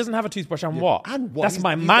surroundings. Yeah, he doesn't have a toothbrush and what? And what? That's He's-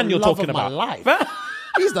 my he's man the you're love talking of my about. life.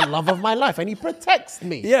 He's the love of my life and he protects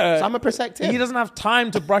me. Yeah. So I'm going to protect him. He doesn't have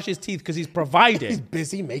time to brush his teeth because he's providing. He's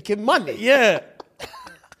busy making money. Yeah.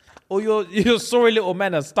 Or your sorry little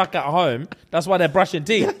men are stuck at home. That's why they're brushing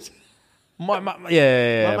teeth. My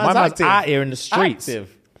man's active. out here in the streets.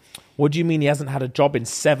 Active. What do you mean he hasn't had a job in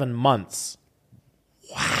 7 months?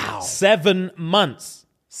 Wow. 7 months.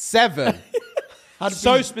 7.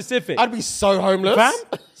 Specific. I'd be so homeless.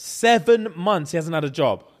 Fam, 7 months he hasn't had a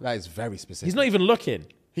job. That is very specific. He's not even looking.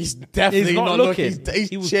 He's definitely He's not looking.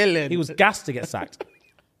 He's chilling. He was gassed to get sacked.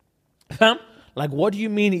 Fam, like, what do you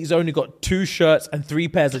mean he's only got 2 shirts and 3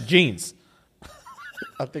 pairs of jeans?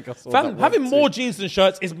 I think I saw Fam, that having one more too. jeans than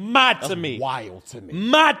shirts is mad to me. Wild to me.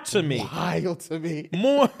 Mad to me. Wild to me.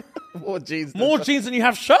 More jeans. more jeans than you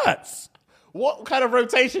have shirts. What kind of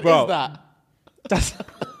rotation Bro. is that? That's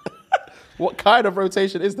What kind of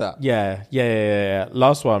rotation is that? yeah.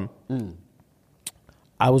 Last one.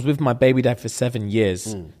 I was with my baby dad for 7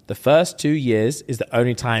 years. The first 2 years is the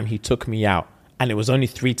only time he took me out, and it was only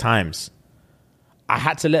 3 times. I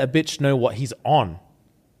had to let a bitch know what he's on.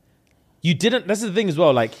 You didn't. That's the thing as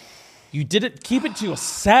well. Like, you didn't keep it to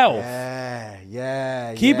yourself.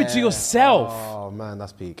 Yeah. Keep it to yourself. Oh man,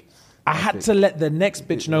 that's peak. I had to let the next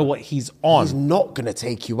bitch know what he's on. He's not gonna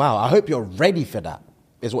take you out. I hope you're ready for that.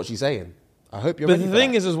 Is what she's saying. I hope you're But ready. the for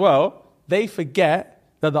thing that. is as well, they forget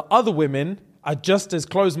that the other women are just as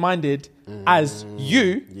close-minded as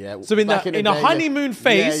you. Yeah. So in Back a in the day, honeymoon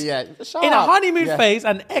phase, Yeah. Shut in a up. honeymoon Yeah. phase,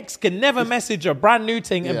 an ex can never message a brand new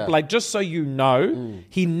thing Yeah. and like, just so you know,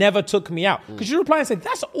 he never took me out. Because you reply and say,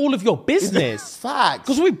 that's all of your business. Facts.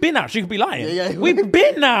 Because we've been out. She could be lying. Yeah. We've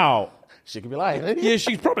been out. She could be lying. Yeah,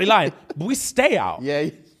 she's probably lying. But we stay out. Yeah.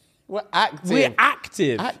 We're active. We're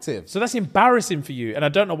active. Active. So that's embarrassing for you. And I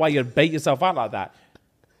don't know why you'd bait yourself out like that.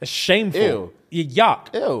 It's shameful. Ew. You're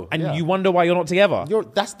yuck. Ew, And yeah. you wonder why you're not together.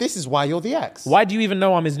 This is why you're the ex. Why do you even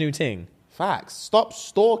know I'm his new thing? Facts. Stop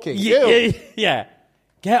stalking. Yeah.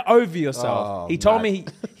 Get over yourself. Oh, He told man. me,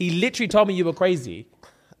 he literally told me you were crazy.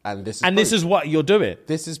 And this is And proof. this is what you're doing.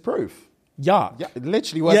 This is proof. Yuck. Yeah,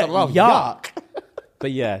 literally words Yeah, of love. yuck.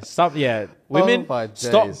 Yuck. But women, my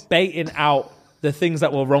stop days. baiting out the things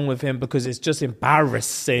that were wrong with him because it's just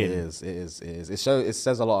embarrassing. It is. It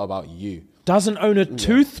says a lot about you. Doesn't own a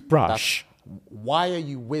toothbrush. Why are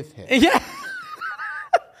you with him? Yeah.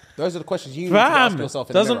 Those are the questions you need to ask Fam, yourself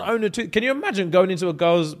in the doesn't mirror. own a tooth. Can you imagine going into a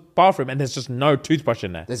girl's bathroom and there's just no toothbrush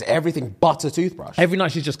in there? There's everything but a toothbrush. Every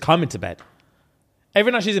night she's just coming to bed.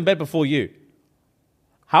 Every night she's in bed before you.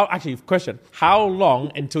 Question. How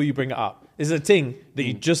long until you bring it up? Is it a thing that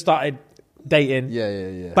you just started dating?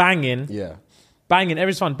 Yeah. Banging. Yeah. Banging.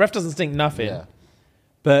 Everything's fine. Breath doesn't stink nothing. Yeah.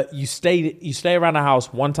 But you stay around the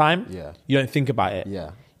house one time. Yeah. You don't think about it.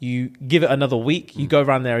 Yeah. You give it another week. You go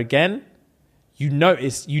around there again. You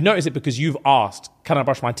notice it because you've asked, can I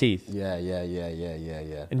brush my teeth? Yeah.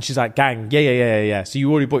 And she's like, gang, yeah. So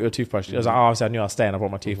you already bought your toothbrush. I was like, obviously I knew I was staying. I brought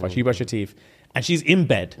my toothbrush. You brush your teeth. And she's in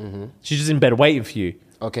bed. She's just in bed waiting for you.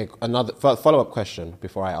 Okay, another follow-up question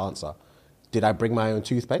before I answer. Did I bring my own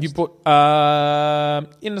toothpaste? You bought,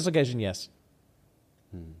 in this occasion, yes.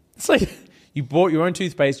 It's like, you bought your own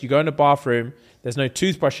toothpaste. You go in the bathroom. There's no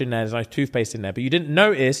toothbrush in there. There's no toothpaste in there. But you didn't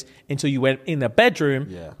notice until you went in the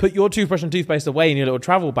bedroom, put your toothbrush and toothpaste away in your little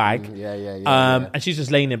travel bag. Yeah. And she's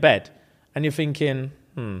just laying in bed. And you're thinking,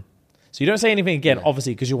 So you don't say anything again,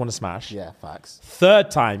 obviously, because you want to smash. Yeah, facts.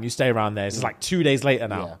 Third time you stay around there. It's like 2 days later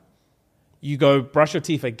now. Yeah. You go brush your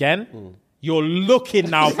teeth again. You're looking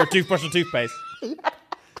now for a toothbrush and toothpaste.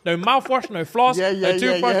 No mouthwash, no floss, no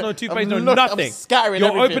toothbrush, no toothpaste, nothing. I'm scattering You're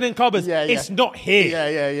everything. opening cupboards. It's not here.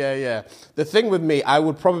 Yeah. The thing with me, I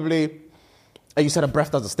would probably... You said a breath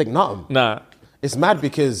doesn't stink. Nothing. Nah. It's mad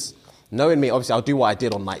because knowing me, obviously, I'll do what I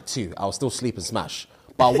did on night 2. I'll still sleep and smash.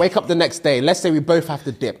 But I'll wake up the next day. Let's say we both have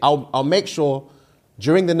to dip. I'll make sure...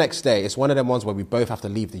 During the next day, it's one of them ones where we both have to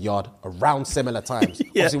leave the yard around similar times.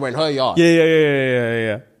 Obviously, we're in her yard.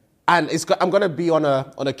 Yeah. And I'm going to be on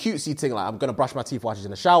a cutesy thing, like I'm going to brush my teeth while she's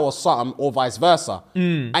in the shower or something, or vice versa.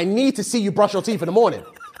 I need to see you brush your teeth in the morning.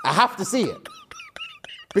 I have to see it.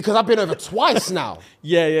 Because I've been over twice now.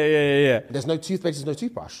 Yeah. There's no toothpaste, there's no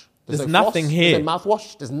toothbrush. There's no nothing floss, here. There's no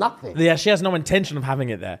mouthwash, there's nothing. Yeah, she has no intention of having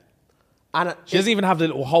it there. And she doesn't even have the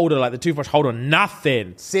little holder, like the toothbrush holder,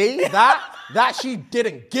 nothing. See, that she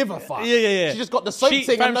didn't give a fuck. Yeah. She just got the soap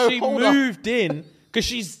thing and no holder. She moved in because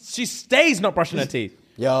she stays not brushing her teeth.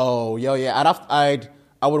 Yo, yeah.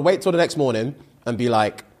 I would wait till the next morning and be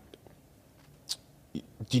like,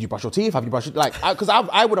 did you brush your teeth? Have you brushed it? Like, because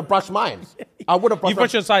I would have brushed mine. I would have brushed. You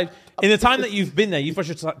brushed your side in the time that you've been there. You've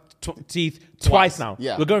brushed your teeth twice now.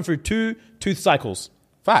 Yeah, we're going through 2 tooth cycles.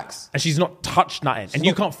 Facts. And she's not touched nothing, and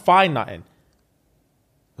you can't find nothing.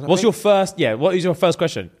 What's your first? Yeah, what is your first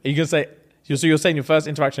question? Are you gonna say? So you're saying your first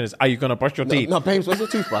interaction is, are you gonna brush your teeth? No, babes, where's your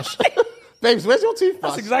toothbrush? Babes, where's your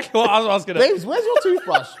toothbrush? That's exactly what I was asking. Babes, where's your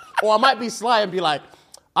toothbrush? Or I might be sly and be like,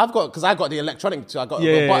 because I got the electronic. I got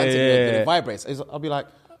a button and it vibrates. I'll be like,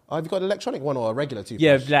 oh, have you got an electronic one or a regular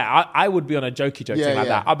toothbrush? Yeah, I would be on a jokey thing like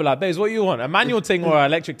that. I'd be like, babes, what do you want? A manual thing or an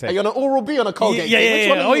electric thing? Are you on an Oral-B on a Colgate thing? Yeah. Which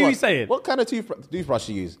one What are you saying? What kind of toothbrush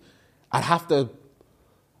do you use? I'd have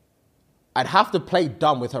to play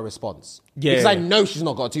dumb with her response. Yeah. Because I know she's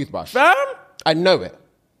not got a toothbrush. Fam? I know it.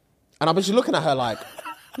 And I'll be just looking at her like,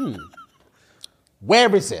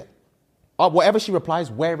 where is it? Whatever she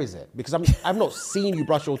replies, where is it? Because I've not seen you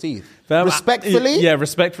brush your teeth. Fam, Respectfully?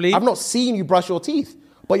 Respectfully. I've not seen you brush your teeth.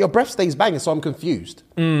 But your breath stays banging, so I'm confused.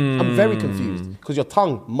 I'm very confused. Because your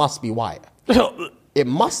tongue must be white. It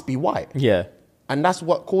must be white. Yeah. And that's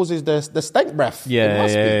what causes the stank breath. Yeah, it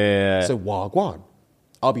must be. Yeah. So wagwan.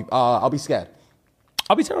 I'll be scared.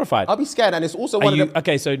 I'll be terrified. I'll be scared, and it's also one of the...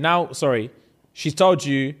 Okay, so now, sorry, she's told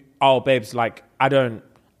you, oh, babes, like,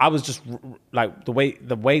 I was just, like, the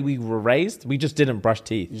way we were raised, we just didn't brush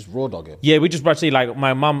teeth. You just raw dog it. Yeah, we just brushed teeth. Like,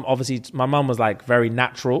 my mum was, like, very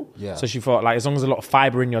natural. Yeah. So she thought, like, as long as there's a lot of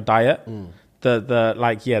fibre in your diet,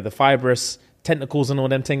 the fibrous tentacles and all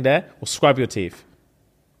them thing there will scrub your teeth.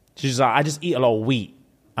 She's like, I just eat a lot of wheat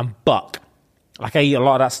and buck. Like, I eat a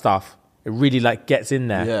lot of that stuff. It really, like, gets in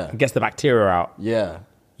there and gets the bacteria out. Yeah.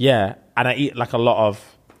 Yeah, and I eat, like, a lot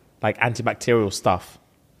of, like, antibacterial stuff.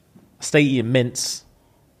 I stay eating mints,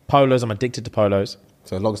 polos. I'm addicted to polos.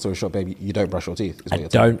 So long story short, baby, you don't brush your teeth. I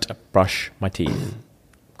don't brush my teeth.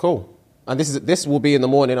 Cool. And this will be in the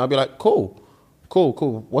morning. I'll be like, cool.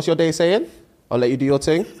 What's your day saying? I'll let you do your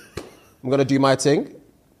thing. I'm going to do my thing.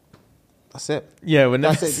 That's it. Yeah,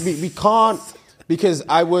 that's it. We can't, because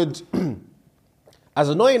I would, as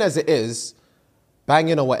annoying as it is,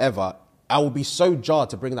 banging or whatever, I would be so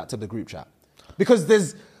jarred to bring that to the group chat.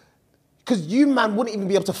 Because you, man, wouldn't even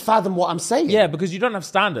be able to fathom what I'm saying. Yeah, because you don't have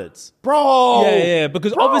standards. Bro! Yeah,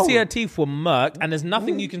 because obviously her teeth were murked and there's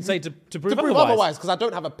nothing you can say to prove otherwise. Because I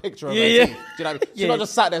don't have a picture of her teeth. Do you know what I mean? She's not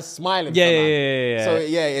just sat there smiling. Yeah. So,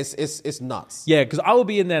 yeah, it's nuts. Yeah, because I will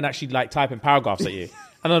be in there and actually, like, typing paragraphs at you.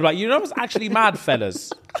 And I'm like, you know what's actually mad,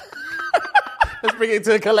 fellas? Let's bring it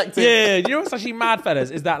to a collective. Yeah, you know what's actually mad,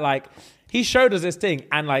 fellas? Is that, like, he showed us this thing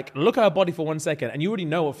and, like, look at her body for 1 second and you already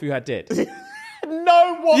know what Fuhad did.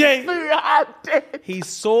 Fuhad did. He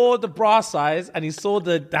saw the bra size and he saw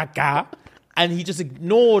that gap and he just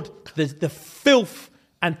ignored the filth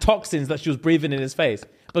and toxins that she was breathing in his face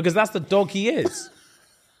because that's the dog he is.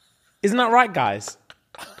 Isn't that right, guys?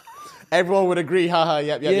 Everyone would agree.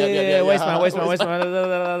 Yeah. Waste man.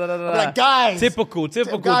 Like, guys. Typical.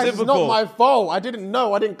 Guys, it's not my fault. I didn't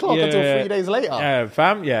know. I didn't clock until 3 days later. Yeah,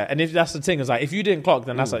 fam. Yeah. And if that's the thing, it's like, if you didn't clock,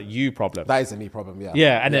 then that's a you problem. That is a me problem, yeah.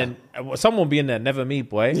 Yeah. And then someone be in there, never me,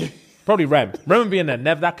 boy. Probably Rem. Rem would be in there.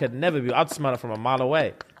 That could never be. I'd smell it from a mile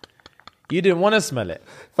away. You didn't want to smell it.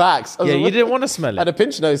 Facts. Yeah, you didn't want to smell it. And a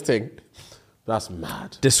pinch nose thing. That's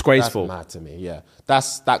mad. Disgraceful. That's mad to me, yeah.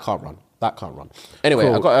 That can't run. That can't run. Anyway,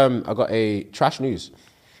 cool. I got a trash news.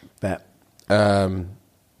 Bet.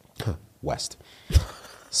 West.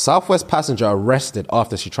 Southwest passenger arrested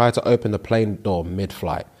after she tried to open the plane door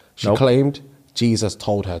mid-flight. She claimed Jesus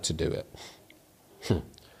told her to do it.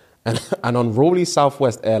 And an unruly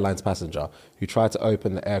Southwest Airlines passenger who tried to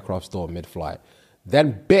open the aircraft's door mid-flight,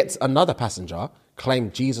 then bit another passenger,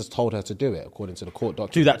 claimed Jesus told her to do it, according to the court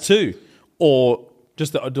document. Do that too? Or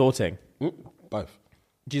just the door thing? Both.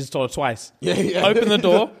 Jesus told her twice. Yeah. Open the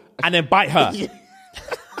door and then bite her.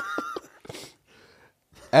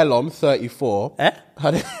 Elom, 34.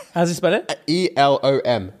 How's he spell it?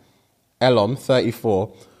 ELOM. Elom,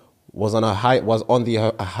 34, was on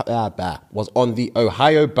the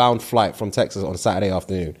Ohio-bound flight from Texas on Saturday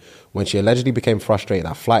afternoon when she allegedly became frustrated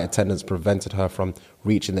that flight attendants prevented her from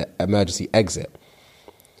reaching the emergency exit.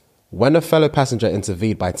 When a fellow passenger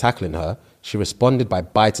intervened by tackling her, she responded by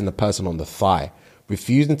biting the person on the thigh,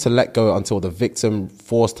 refusing to let go until the victim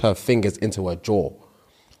forced her fingers into her jaw.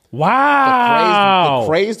 Wow. The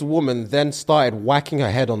crazed woman then started whacking her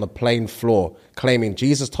head on the plane floor, claiming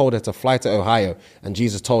Jesus told her to fly to Ohio and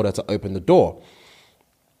Jesus told her to open the door.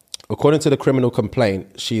 According to the criminal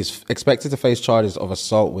complaint, she's expected to face charges of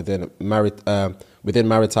assault within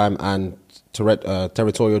maritime and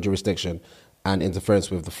territorial jurisdiction and interference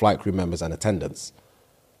with the flight crew members and attendants.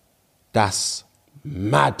 That's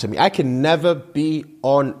mad to me. I can never be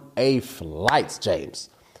on a flight, James,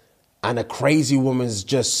 and a crazy woman's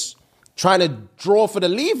just trying to draw for the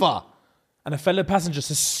lever. And a fellow passenger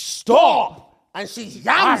says, stop! And she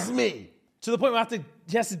yams me. To the point where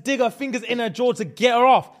she has to dig her fingers in her jaw to get her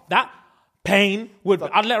off. That pain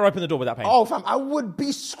I'd let her open the door with that pain. Oh, fam, I would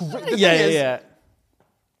be screaming. Yeah.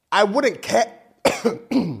 I wouldn't care.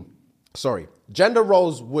 Sorry. Gender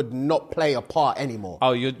roles would not play a part anymore.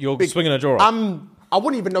 Oh, you're swinging her jaw off. I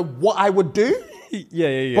wouldn't even know what I would do.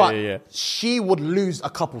 Yeah. She would lose a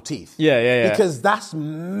couple teeth. Yeah. Because that's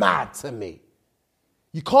mad to me.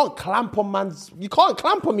 You can't clamp on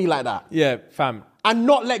me like that. Yeah, fam. And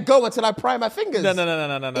not let go until I pry my fingers.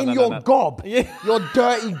 No. In your gob. Yeah. Your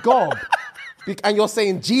dirty gob. And you're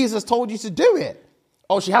saying Jesus told you to do it.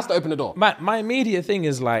 Oh, she has to open the door. My immediate thing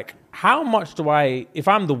is like, how much do I, if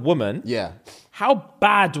I'm the woman, how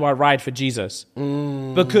bad do I ride for Jesus?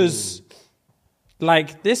 Because,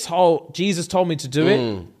 like, this whole Jesus told me to do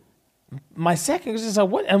it. My second is like,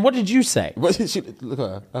 what? And what did you say? Look at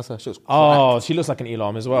her. That's her. She looks cracked. She looks like an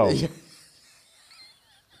Elam as well.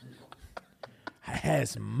 Her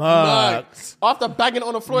hair's murked. After banging it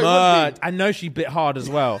on the floor, I know she bit hard as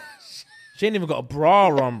well. She ain't even got a bra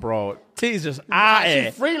on, bro. Titty's just out here.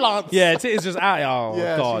 She's freelance. Yeah, Titty's just out here. Oh,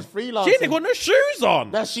 yeah, God. She's freelance. She ain't even got no shoes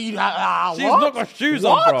on. She's not got shoes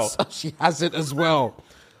on, bro. She has it as well.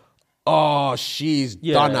 Oh, she's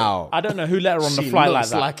done out. I don't know who let her on the flight like that.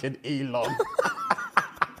 She looks like an Elon.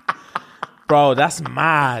 Bro, that's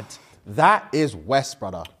mad. That is West,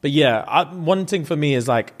 brother. But yeah, one thing for me is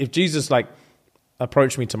like, if Jesus like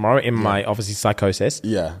approached me tomorrow in my obviously psychosis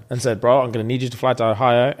and said, bro, I'm going to need you to fly to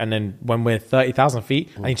Ohio, and then when we're 30,000 feet,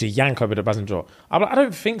 I need you to yank over the passenger door. I'm like, I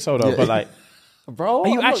don't think so though, but like, bro, are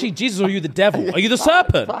you actually Jesus or are you the devil? Are you the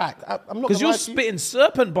serpent? Fact. Because you're spitting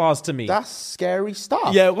serpent bars to me. That's scary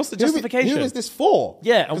stuff. Yeah, what's the justification? Who is this for?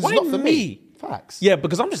 Yeah, and why not for me? Facts. Yeah,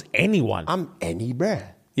 because I'm just anyone. I'm any bruh.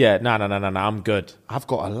 Yeah, no, I'm good. I've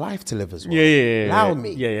got a life to live as well. Yeah. Allow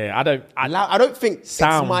me. Yeah. I don't think it's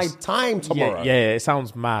my time tomorrow. Yeah, it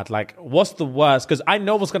sounds mad. Like, what's the worst? Because I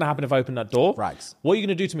know what's going to happen if I open that door. Right. What are you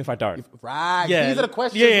going to do to me if I don't? Right. Yeah. These are the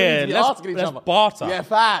questions we need to be asking each other. Let's barter. Yeah,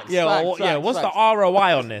 facts. Yeah, what's the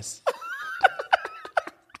ROI on this?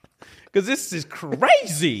 Because this is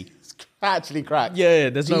crazy. It's actually crack. Yeah,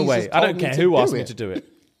 there's no way. I don't care who asked me to do it.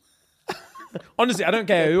 Honestly, I don't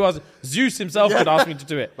care who else. Zeus himself could ask me to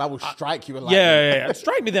do it. That will strike you a lightning. Yeah.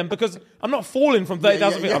 Strike me then, because I'm not falling from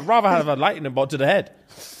 30,000 feet. I'd rather have a lightning bolt to the head.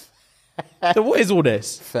 So what is all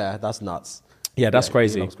this? Fair, that's nuts. Yeah, that's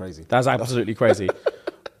crazy. Elon's crazy. That's absolutely crazy.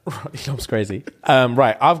 Elon's crazy.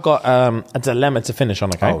 Right, I've got a dilemma to finish on,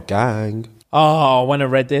 okay? Oh, gang. Oh, when I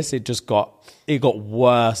read this, it got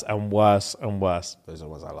worse and worse and worse. Those are the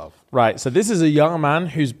ones I love. Right, so this is a young man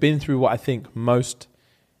who's been through what I think most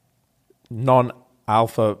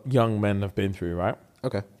non-alpha young men have been through, right?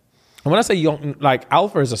 Okay. And when I say young, like,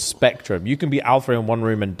 alpha is a spectrum. You can be alpha in one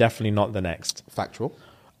room and definitely not the next. Factual.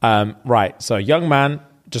 Right, so young man,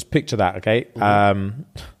 just picture that, okay?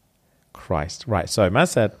 Christ. Right, so man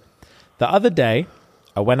said, the other day,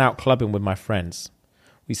 I went out clubbing with my friends.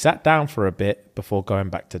 We sat down for a bit before going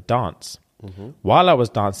back to dance. While I was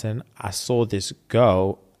dancing, I saw this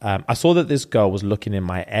girl. I saw that this girl was looking in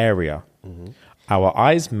my area. Our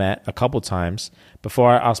eyes met a couple times before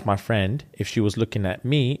I asked my friend if she was looking at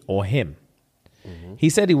me or him. He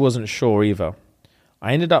said he wasn't sure either.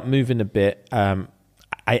 I ended up moving a bit as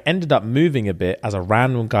a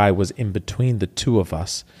random guy was in between the two of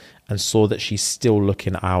us and saw that she's still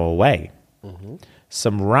looking our way.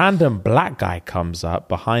 Some random black guy comes up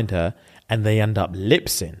behind her and they end up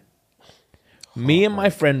lipsing. Me and my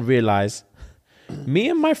friend realized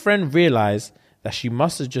that she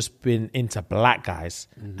must have just been into black guys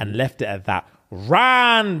and left it at that.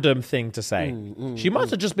 Random thing to say. She must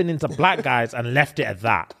have just been into black guys and left it at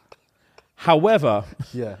that. However,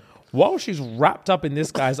 while she's wrapped up in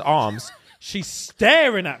this guy's arms, she's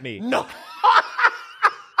staring at me. No.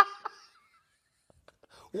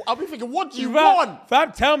 I'll be thinking, what do you want?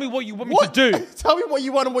 Fam, tell me what you want me to do. Tell me what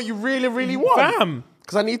you want and what you really, really want. Fam.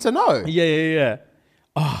 Because I need to know. Yeah.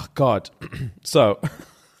 Oh, God. So...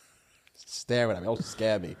 staring at me. Also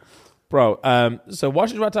scare me. Bro, so while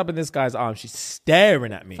she's wrapped up in this guy's arm, she's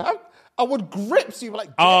staring at me. Fam, I would grip you like,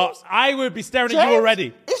 James, I would be staring at you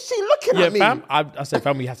already. Is she looking at me? Yeah, fam. I said,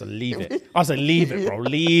 fam, we have to leave it. I said, leave it, bro.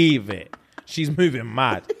 Leave it. She's moving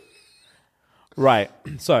mad. Right.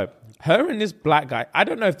 So her and this black guy. I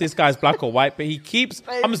don't know if this guy's black or white, but he keeps.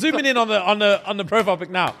 I'm zooming in on the profile pic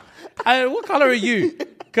now. What color are you?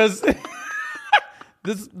 Because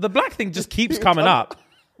the black thing just keeps coming up.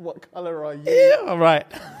 What color are you? Yeah. Right.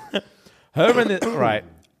 Her and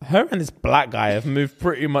this black guy have moved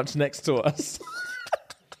pretty much next to us.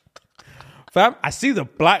 Fam, I see the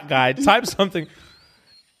black guy type something.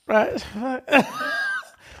 Right.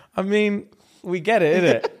 I mean, we get it,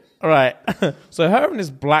 innit? All right. So her and this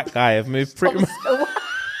black guy have moved pretty much.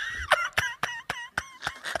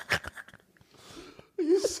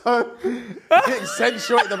 You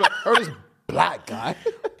accentuate the black. Her and this black guy.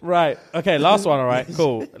 Right. Okay, last one, all right?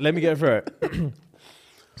 Cool. Let me get through it.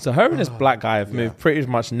 So her and this black guy have moved pretty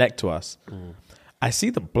much neck to us. I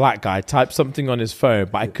see the black guy type something on his phone,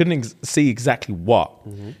 but I couldn't see exactly what.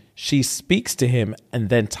 She speaks to him and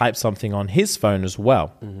then types something on his phone as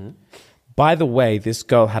well. By the way, this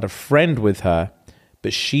girl had a friend with her,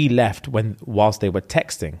 but she left whilst they were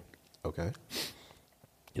texting. Okay.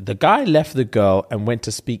 The guy left the girl and went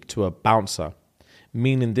to speak to a bouncer,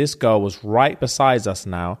 meaning this girl was right beside us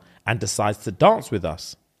now and decides to dance with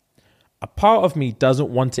us. A part of me doesn't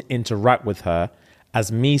want to interact with her,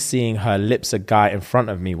 as me seeing her lips a guy in front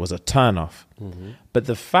of me was a turn-off. But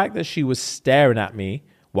the fact that she was staring at me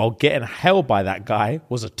while getting held by that guy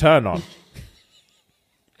was a turn-on.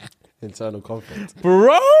 Internal conflict.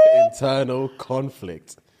 Bro! Internal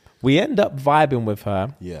conflict. We end up vibing with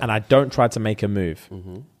her, and I don't try to make a move.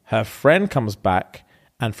 Her friend comes back,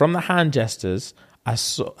 and from the hand gestures I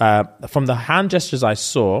saw,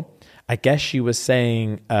 I guess she was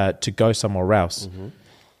saying to go somewhere else.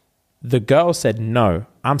 The girl said, no,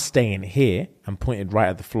 I'm staying here, and pointed right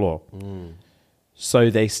at the floor. So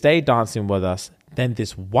they stay dancing with us. Then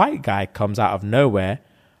this white guy comes out of nowhere,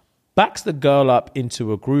 backs the girl up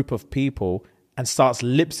into a group of people, and starts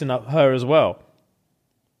lipsing up her as well.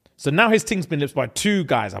 So now his thing's been lipped by two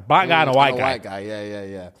guys, a black guy and a white guy. White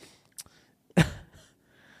guy, yeah.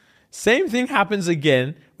 Same thing happens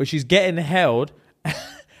again where she's getting held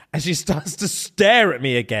and she starts to stare at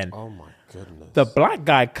me again. Oh my goodness. The black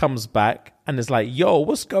guy comes back and is like, yo,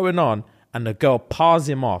 what's going on? And the girl pars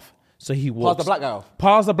him off. So he walks. Pars the black guy off?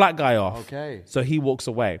 Pars the black guy off. Okay. So he walks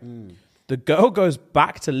away. The girl goes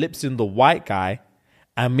back to lips in the white guy,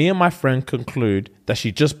 and me and my friend conclude that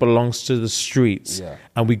she just belongs to the streets,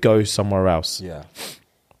 and we go somewhere else. Yeah.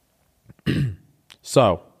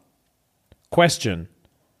 So, questions.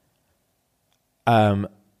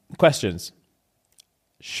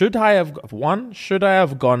 Should I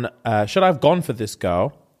have gone for this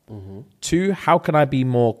girl? 2, how can I be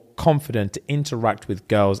more confident to interact with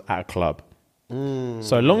girls at a club?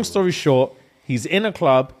 So long story short, he's in a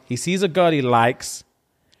club, he sees a girl he likes,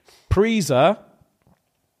 prees her,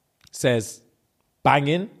 says,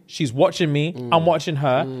 banging, she's watching me, I'm watching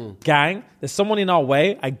her, gang, there's someone in our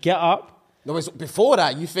way, I get up. No, before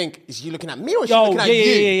that, you think, is she looking at me or is she looking at you?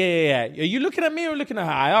 Yeah. Are you looking at me or looking at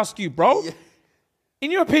her? I ask you, bro. Yeah. In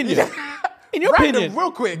your opinion. In your opinion.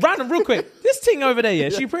 Random, real quick. This thing over there,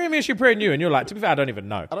 she praying me or she praying you? And you're like, to be fair, I don't even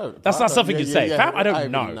know. That's not something you say. Fam, I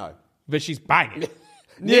don't know. But she's banging.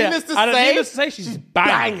 Needless to say, she's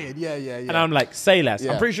banging. Yeah. And I'm like, say less.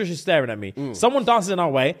 I'm pretty sure she's staring at me. Someone dances in our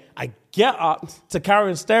way. I get up to carry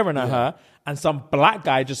on staring at her. And some black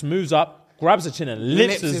guy just moves up, grabs her chin and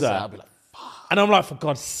lips her. I'll be like, and I'm like, for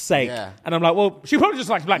God's sake. Yeah. And I'm like, well, she probably just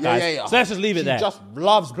likes black guys. So let's just leave it there. She just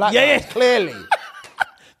loves black guys, clearly.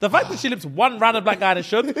 The fact that she lips one random black guy that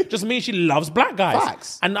should just means she loves black guys.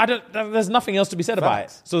 Facts. And there's nothing else to be said about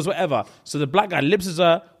it. So it's whatever. So the black guy lipses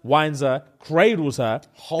her, whines her, cradles her.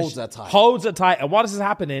 Holds her tight. And while this is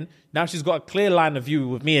happening, now she's got a clear line of view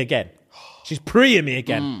with me again. She's preeing me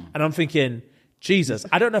again. And I'm thinking, Jesus,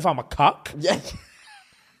 I don't know if I'm a cuck. Yeah.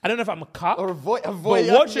 I don't know if I'm a cuck. Or avoid. But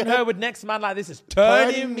watching her with next man like this is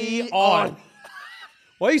turning me on.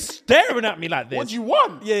 Why are you staring at me like this? What do you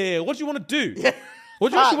want? Yeah. What do you want to do? Yeah. What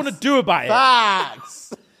do you actually want to do about it?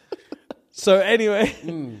 Facts. So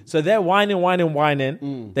anyway, so they're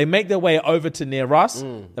whining. They make their way over to near us.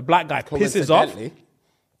 The black guy pisses off.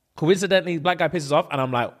 Coincidentally, the black guy pisses off, and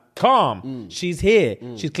I'm like, calm. She's here.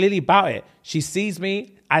 She's clearly about it. She sees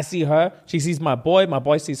me. I see her. She sees my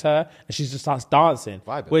boy sees her, and she just starts dancing.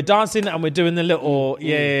 Vibing. We're dancing and we're doing the little,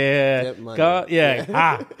 Get money. Go,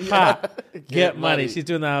 get money. She's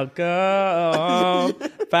doing that, go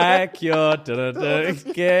back your,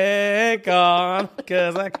 get gone,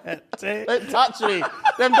 because I can't take. Don't touch me.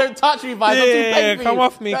 Don't touch me, vibes. Come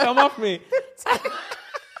off me.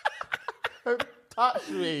 Don't touch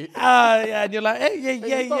me. And you're like,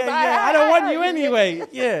 hey, yeah. I don't want you anyway.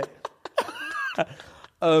 Yeah.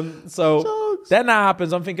 So Then that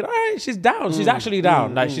happens. I'm thinking, all right, she's down. She's actually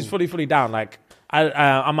down. Like, she's fully down. Like, I'm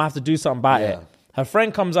going to have to do something about it. Her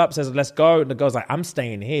friend comes up, says, let's go. And the girl's like, I'm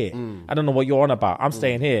staying here. I don't know what you're on about. I'm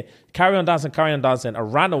staying here. Carry on dancing. A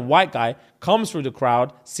random white guy comes through the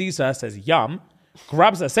crowd, sees her, says, yum,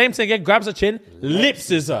 grabs her. Same thing again, grabs her chin,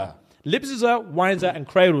 lipses her. Lipses her, winds her, and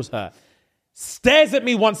cradles her. Stares at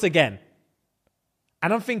me once again.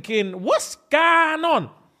 And I'm thinking, what's going on?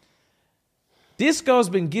 This girl's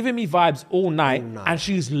been giving me vibes all night. And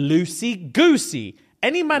she's loosey-goosey.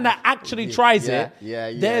 Any man that actually tries it,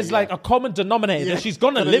 there's like a common denominator that she's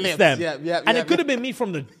gonna lips them. And it could have been me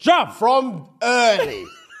from the jump. From early.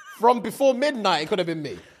 From before midnight, it could have been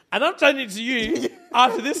me. And I'm turning to you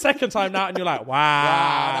after this second time now, and you're like, wow.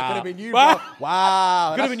 That could have been you, bro.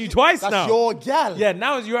 Wow. Could have been you twice now. That's your gal. Yeah,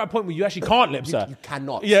 now you're at a point where you actually can't lips her. You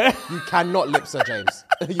cannot. Yeah. You cannot lips her, James.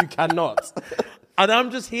 You cannot. And I'm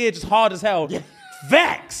just here, just hard as hell.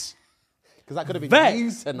 Vex. Because that could have been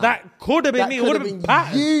you tonight. That could have been me. It would have been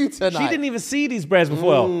pattern. You tonight. She didn't even see these breads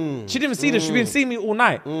before. She didn't even see them. She's been seeing me all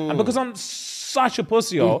night. And because I'm such a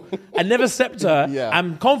pussy, I never stepped her.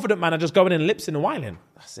 I'm confident, man. I just going in lips and whining.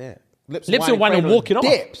 That's it. Lips and whining, walking off.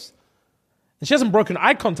 Dips. And she hasn't broken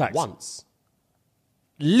eye contact. Once.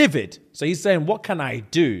 Livid. So he's saying, what can I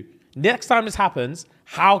do? Next time this happens,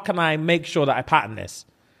 how can I make sure that I pattern this?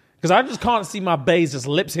 Because I just can't see my bays just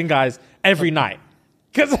lipsing guys every night.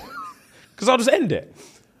 Because I'll just end it.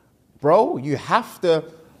 Bro, you have to...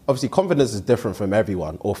 Obviously, confidence is different from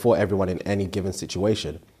everyone or for everyone in any given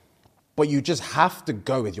situation. But you just have to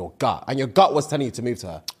go with your gut. And your gut was telling you to move to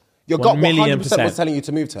her. Your gut 100% was telling you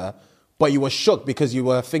to move to her. But you were shook because you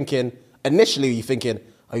were thinking... Initially, you're thinking,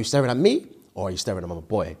 are you staring at me? Or are you staring at my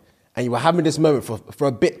boy? And you were having this moment for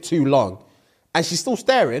a bit too long. And she's still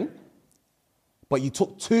staring... But you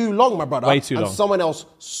took too long, my brother. Way too long. And someone else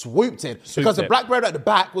swooped in. Because the black brother at the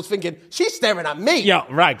back was thinking, she's staring at me. Yeah,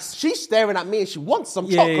 rags. She's staring at me and she wants some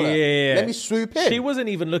chocolate. Yeah. Let me swoop in. She wasn't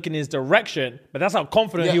even looking in his direction, but that's how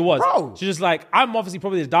confident he was. Bro. She's just like, I'm obviously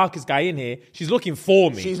probably the darkest guy in here. She's looking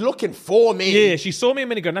for me. She's looking for me. Yeah, she saw me a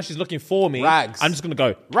minute ago. Now she's looking for me. Rags. I'm just going to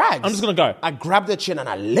go. Rags. I'm just going to go. I grabbed her chin and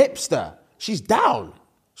I lipsed her. She's down.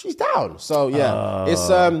 She's down. So, yeah.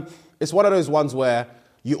 It's one of those ones where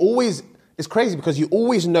you always... It's crazy because you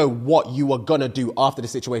always know what you are going to do after the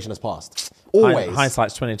situation has passed. Always.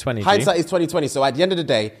 Hindsight's 2020. Hindsight is 2020. So at the end of the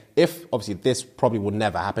day, if obviously this probably will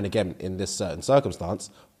never happen again in this certain circumstance,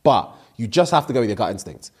 but you just have to go with your gut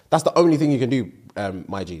instinct. That's the only thing you can do,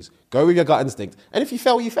 my G's. Go with your gut instinct. And if you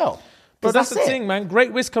fail, you fail. But that's the thing, man.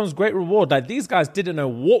 Great risk comes great reward. Like, these guys didn't know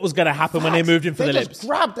what was going to happen when they moved in for the lips. They just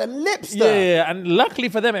grabbed and lipsed her. Yeah, and luckily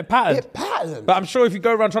for them, it patterned. It patterned. But I'm sure if you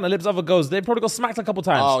go around trying to lips other girls, they probably got smacked a couple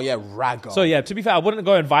times. Oh, yeah, raggo. So, yeah, to be fair, I wouldn't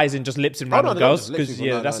go advising just lips in random girls, because,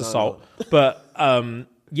 that's assault. But,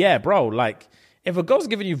 yeah, bro, like... If a girl's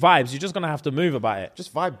giving you vibes, you're just going to have to move about it.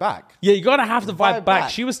 Just vibe back. Yeah, you're going to have to vibe back.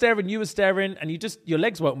 She was staring, you were staring, and your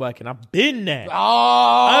legs weren't working. I've been there.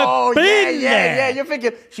 Oh, I've been there. Yeah. You're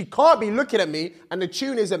thinking, she can't be looking at me, and the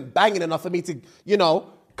tune isn't banging enough for me to,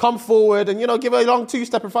 come forward and, give her a long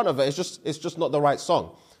two-step in front of her. It's just not the right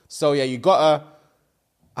song. So, yeah, you got to,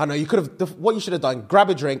 I know, what you should have done, grab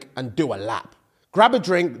a drink and do a lap. Grab a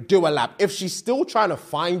drink, do a lap. If she's still trying to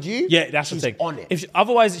find you, that's she's the thing. On it.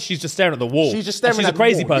 Otherwise, she's just staring at the wall. She's just staring she's at a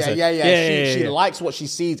crazy the wall. person. Yeah. She likes what she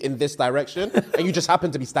sees in this direction, and you just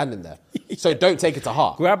happen to be standing there. So don't take it to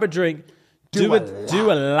heart. Grab a drink, do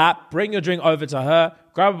a lap, bring your drink over to her,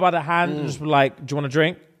 grab her by the hand, and just be like, do you want a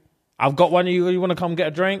drink? I've got one. You want to come get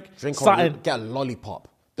a drink? Get a lollipop.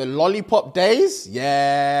 The lollipop days?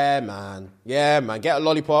 Yeah, man. Get a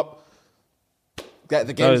lollipop.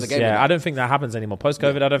 The game's the game. Yeah, I don't think that happens anymore.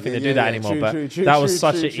 Post-COVID, I don't think they do that anymore. That was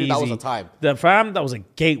such an easy... That was a time. That was a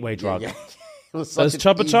gateway drug. Yeah. Those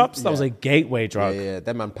chopper chops, that was a gateway drug. Yeah.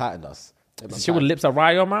 That man patterned us. She would lips that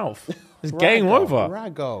right your mouth. It's game over.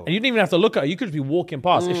 Raggo. And you didn't even have to look at her. You could just be walking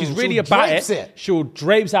past. If she's really about it, she'll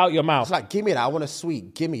drapes out your mouth. It's like, give me that. I want a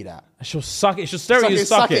sweet. Give me that. And she'll suck it. She'll stare at you,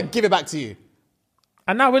 suck it. Give it back to you.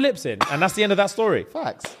 And now we're lipsing. And that's the end of that story.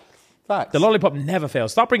 Facts. The lollipop never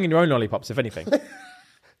fails. Start bringing your own lollipops, if anything.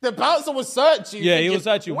 The bouncer will search you. Yeah, he will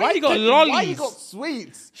search you. Why you got lollies? Why you got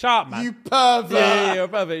sweets? Shut up, man. You pervert. Yeah, you're a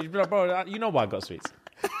pervert. Bro, you know why I got sweets.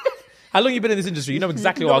 How long you been in this industry? You know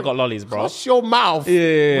exactly why I got lollies, bro. Hush your mouth.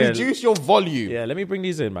 Yeah. Reduce your volume. Yeah, let me bring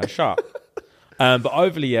these in, man. Shut up. But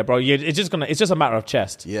overly, bro, it's just a matter of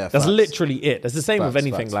chest. Yeah, that's facts. literally it. That's the same with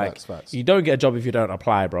anything. Facts. You don't get a job if you don't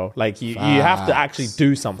apply, bro. Like you have to actually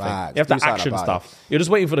do something. You have to action stuff. You're just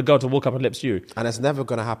waiting for the girl to walk up and lips you. And it's never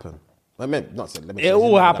going to happen. I mean, not to, let me It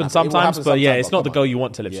all happens sometimes, but yeah, it's not the girl you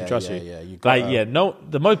want to lips you. Trust you. You gotta, no,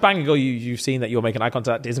 the most banging girl you've seen that you're making eye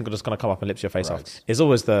contact isn't just going to come up and lips your face off. It's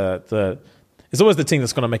always the thing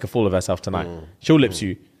that's going to make a fool of herself tonight. She'll lips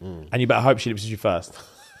you, and you better hope she lips you first.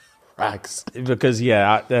 Rags. Because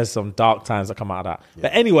there's some dark times that come out of that. Yeah.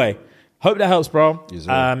 But anyway, hope that helps, bro.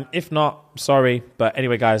 If not, sorry. But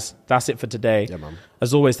anyway, guys, that's it for today. Yeah, man.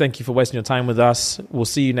 As always, thank you for wasting your time with us. We'll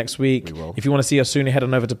see you next week. We will. If you want to see us soon, head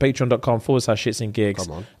on over to patreon.com/ShxtsnGigs.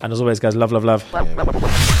 Come on. And as always, guys, love.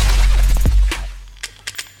 Yeah.